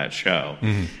famous for that show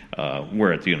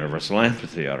were at the Universal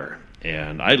Amphitheater.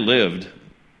 And I lived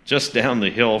just down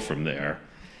the hill from there.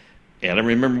 And I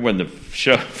remember when the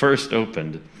show first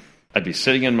opened, I'd be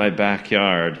sitting in my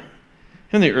backyard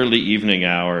in the early evening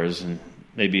hours and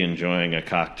maybe enjoying a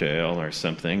cocktail or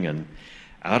something, and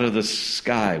out of the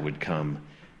sky would come,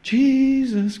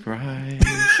 Jesus Christ,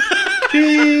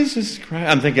 Jesus Christ.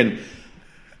 I'm thinking,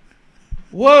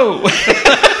 whoa.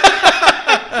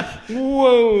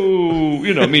 Whoa,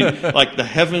 I mean, like the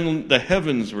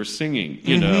heavens were singing,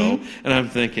 and I'm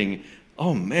thinking,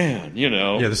 oh man,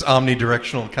 Yeah, this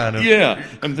omnidirectional kind of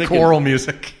I'm thinking, choral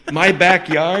music. My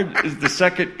backyard is the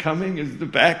second coming, is the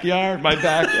backyard, my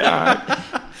backyard.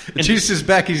 And Jesus is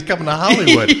back, he's coming to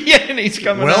Hollywood. Yeah, and he's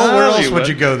coming to Hollywood. Well, where else would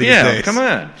you go these days? Yeah, come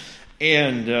on.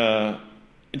 And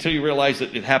until you realize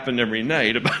that it happened every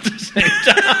night about the same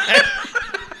time.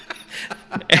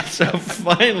 And so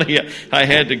finally, I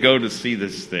had to go to see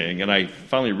this thing, and I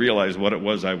finally realized what it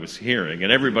was I was hearing.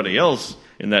 And everybody else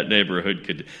in that neighborhood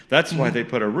could. That's why they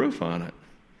put a roof on it.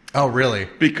 Oh, really?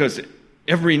 Because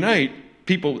every night,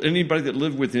 anybody that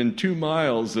lived within 2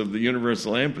 miles of the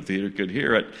Universal Amphitheater could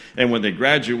hear it. And when they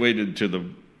graduated to the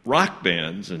rock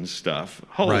bands and stuff,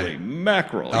 holy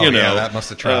mackerel! Oh, yeah, that must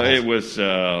have traveled. It was,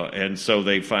 and so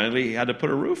they finally had to put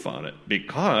a roof on it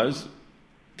because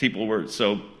people were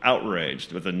so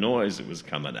outraged with the noise that was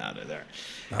coming out of there.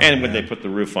 And when they put the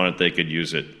roof on it, they could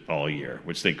use it all year,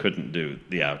 which they couldn't do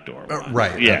the outdoor one.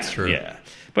 Right, that's true. Yeah.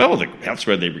 Well, that's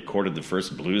where they recorded the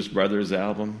first Blues Brothers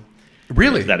album.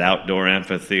 Really? That outdoor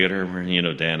amphitheater where,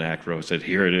 Dan Aykroyd said,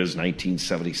 here it is,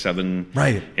 1977.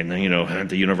 Right. And then, at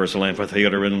the Universal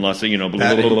Amphitheater in Los Angeles,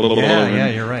 Yeah,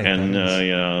 you're right. And,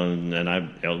 and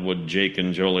Elwood, Jake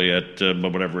and Joliet,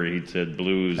 whatever he said,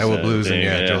 blues. Elwood Blues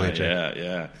and, Joliet.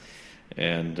 Yeah.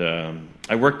 And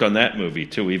I worked on that movie,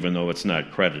 too, even though it's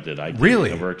not credited.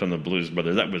 Really? I worked on the Blues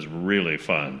Brothers. That was really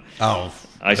fun. Oh,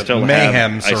 I still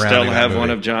have one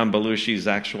of John Belushi's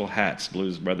actual hats,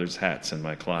 Blues Brothers hats, in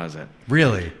my closet.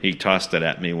 Really? He tossed it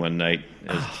at me one night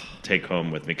as take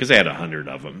home with me, because they had 100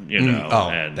 of them,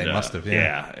 and, they must have,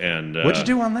 and what'd you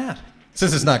do on that?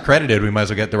 Since it's not credited, we might as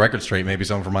well get the record straight. Maybe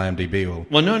someone from IMDb will.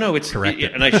 Well, no, it's correct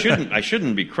it. And I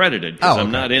shouldn't be credited because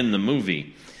I'm not in the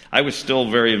movie. I was still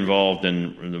very involved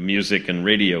in the music and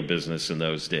radio business in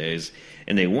those days,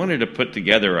 and they wanted to put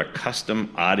together a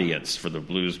custom audience for the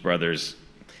Blues Brothers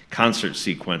concert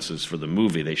sequences for the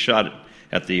movie. They shot it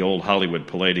at the old Hollywood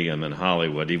Palladium in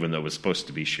Hollywood, even though it was supposed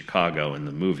to be Chicago in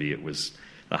the movie. It was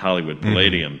the Hollywood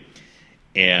Palladium.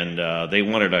 And they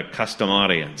wanted a custom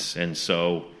audience. And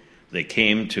so they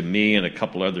came to me and a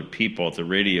couple other people at the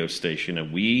radio station,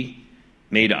 and we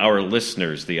made our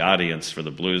listeners the audience for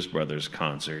the Blues Brothers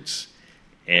concerts.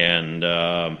 And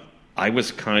I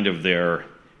was kind of their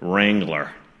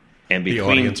wrangler. And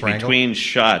between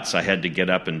shots, I had to get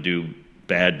up and do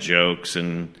bad jokes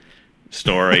and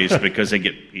stories because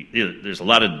there's a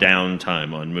lot of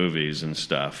downtime on movies and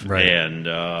stuff, right.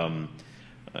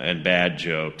 And bad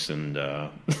jokes. And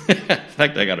in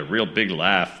fact, I got a real big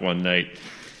laugh one night.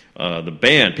 The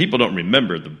band, people don't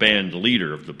remember the band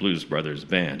leader of the Blues Brothers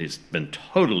band. He's been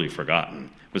totally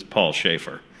forgotten. Was Paul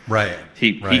Schaefer. Right.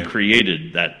 He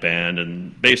created that band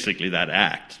and basically that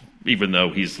act, even though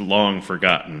he's long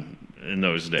forgotten in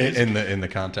those days. In the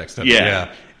context of it,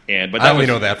 yeah. But I only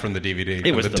know that from the DVD.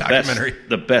 It was the documentary.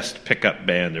 the best pickup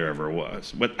band there ever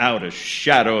was, without a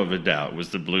shadow of a doubt. Was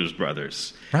the Blues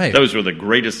Brothers? Right. Those were the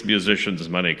greatest musicians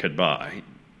money could buy.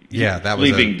 Yeah, that was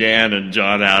leaving Dan and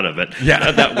John out of it.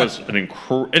 Yeah, that was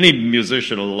any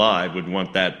musician alive would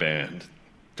want that band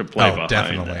to play behind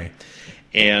definitely. Them.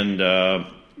 And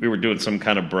we were doing some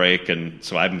kind of break, and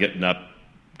so I'm getting up,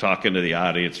 talking to the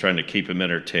audience, trying to keep them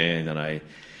entertained, and I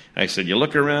said, you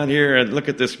look around here and look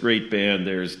at this great band.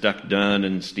 There's Duck Dunn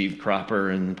and Steve Cropper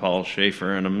and Paul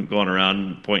Schaefer, and I'm going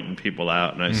around pointing people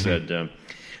out. And I said,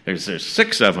 there's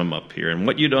 6 of them up here. And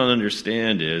what you don't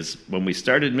understand is when we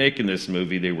started making this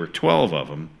movie, there were 12 of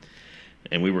them.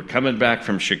 And we were coming back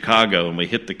from Chicago, and we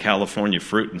hit the California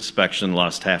fruit inspection,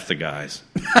 lost half the guys.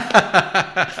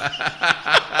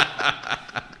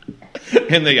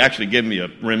 And they actually gave me a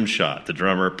rim shot, the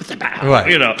drummer.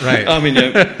 Right, right. I mean,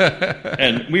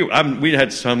 and we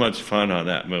had so much fun on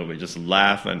that movie, just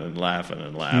laughing and laughing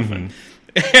and laughing.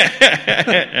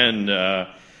 And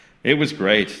it was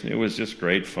great. It was just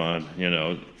great fun,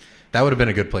 That would have been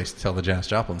a good place to tell the Janis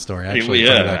Joplin story, actually.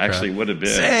 Actually would have been.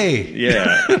 Say!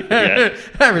 Yeah. I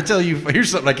ever tell you,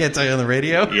 here's something I can't tell you on the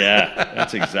radio? Yeah,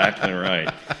 that's exactly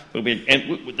right.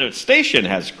 And the station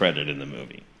has credit in the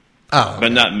movie. Oh, okay.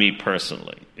 But not me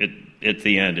personally. At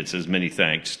the end, it says many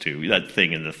thanks to that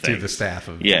thing in the thing. To the staff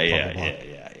of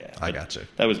Yeah. I got you.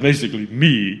 That was basically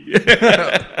me.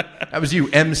 That was you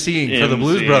emceeing for the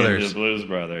Blues Brothers. The Blues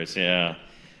Brothers, yeah.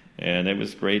 And it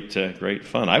was great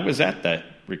fun. I was at that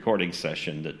recording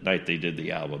session that night they did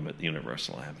the album at the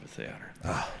Universal Amphitheater.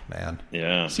 Oh, man.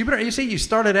 Yeah. So you see, you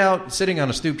started out sitting on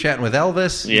a stoop chatting with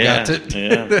Elvis. Yeah.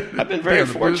 I've been very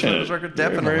fortunate.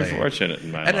 Definitely. Very fortunate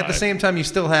in my life. And at the same time, you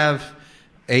still have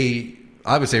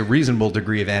I would say, reasonable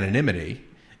degree of anonymity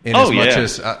In as much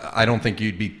as I don't think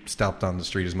you'd be stopped on the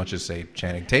street as much as, say,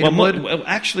 Channing Tatum would. Well,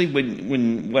 actually,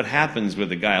 when what happens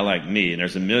with a guy like me, and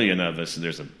there's a million of us,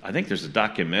 and I think there's a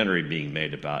documentary being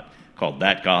made called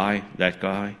That Guy.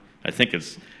 I think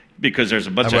it's because there's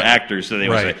a bunch of actors, so they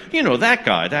would say, that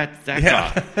guy, that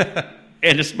guy.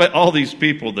 And it's all these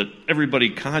people that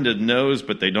everybody kind of knows,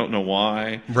 but they don't know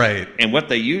why. Right. And what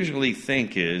they usually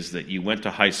think is that you went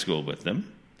to high school with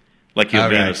them. Like you'll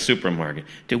be in a supermarket.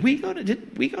 Did we go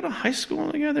to high school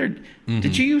together? Mm-hmm.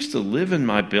 Did you used to live in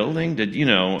my building? Did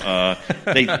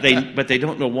but they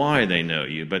don't know why they know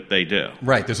you, but they do.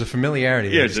 Right. There's a familiarity.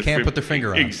 They just can't put their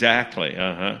finger on it. Exactly.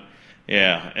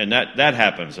 Yeah, and that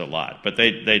happens a lot. But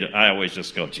I always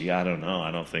just go, gee, I don't know.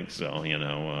 I don't think so.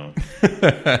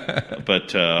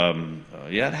 But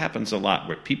it happens a lot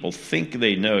where people think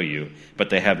they know you, but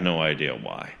they have no idea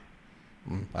why.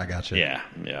 I got you.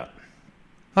 Yeah.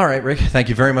 All right, Rick, thank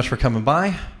you very much for coming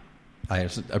by. I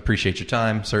appreciate your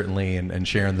time, certainly, and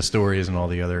sharing the stories and all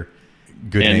the other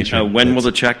good nature. And when will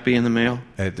the check be in the mail?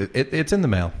 It's in the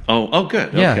mail. Oh,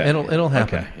 good. Yeah, okay. it'll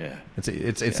happen. Okay, yeah.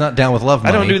 It's not down with love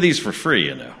money. I don't do these for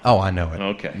free, Oh, I know it.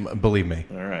 Okay. Believe me.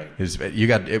 All right. You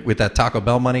got with that Taco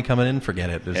Bell money coming in, forget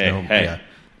it.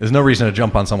 There's no reason to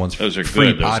jump on somene's Those are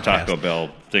free good. podcast. Those Taco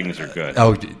Bell things are good.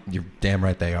 Oh, you're damn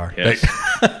right they are. Yes.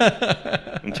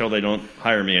 Until they don't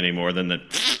hire me anymore, then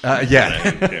yeah.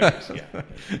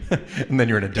 And then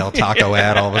you're in a Del Taco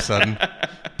ad all of a sudden,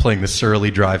 playing the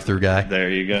surly drive-through guy. There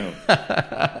you go.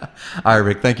 All right,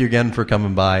 Rick, thank you again for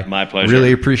coming by. My pleasure.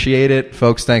 Really appreciate it.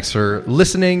 Folks, thanks for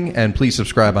listening, and please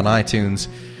subscribe on iTunes.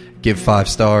 Give 5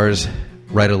 stars,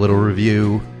 write a little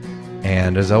review,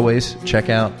 and as always, check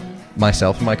out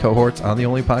myself and my cohorts on the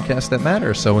only podcast that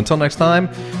matters. So until next time,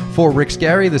 for Rick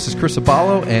Scarry, this is Chris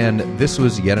Abalo, and this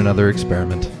was yet another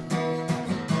experiment.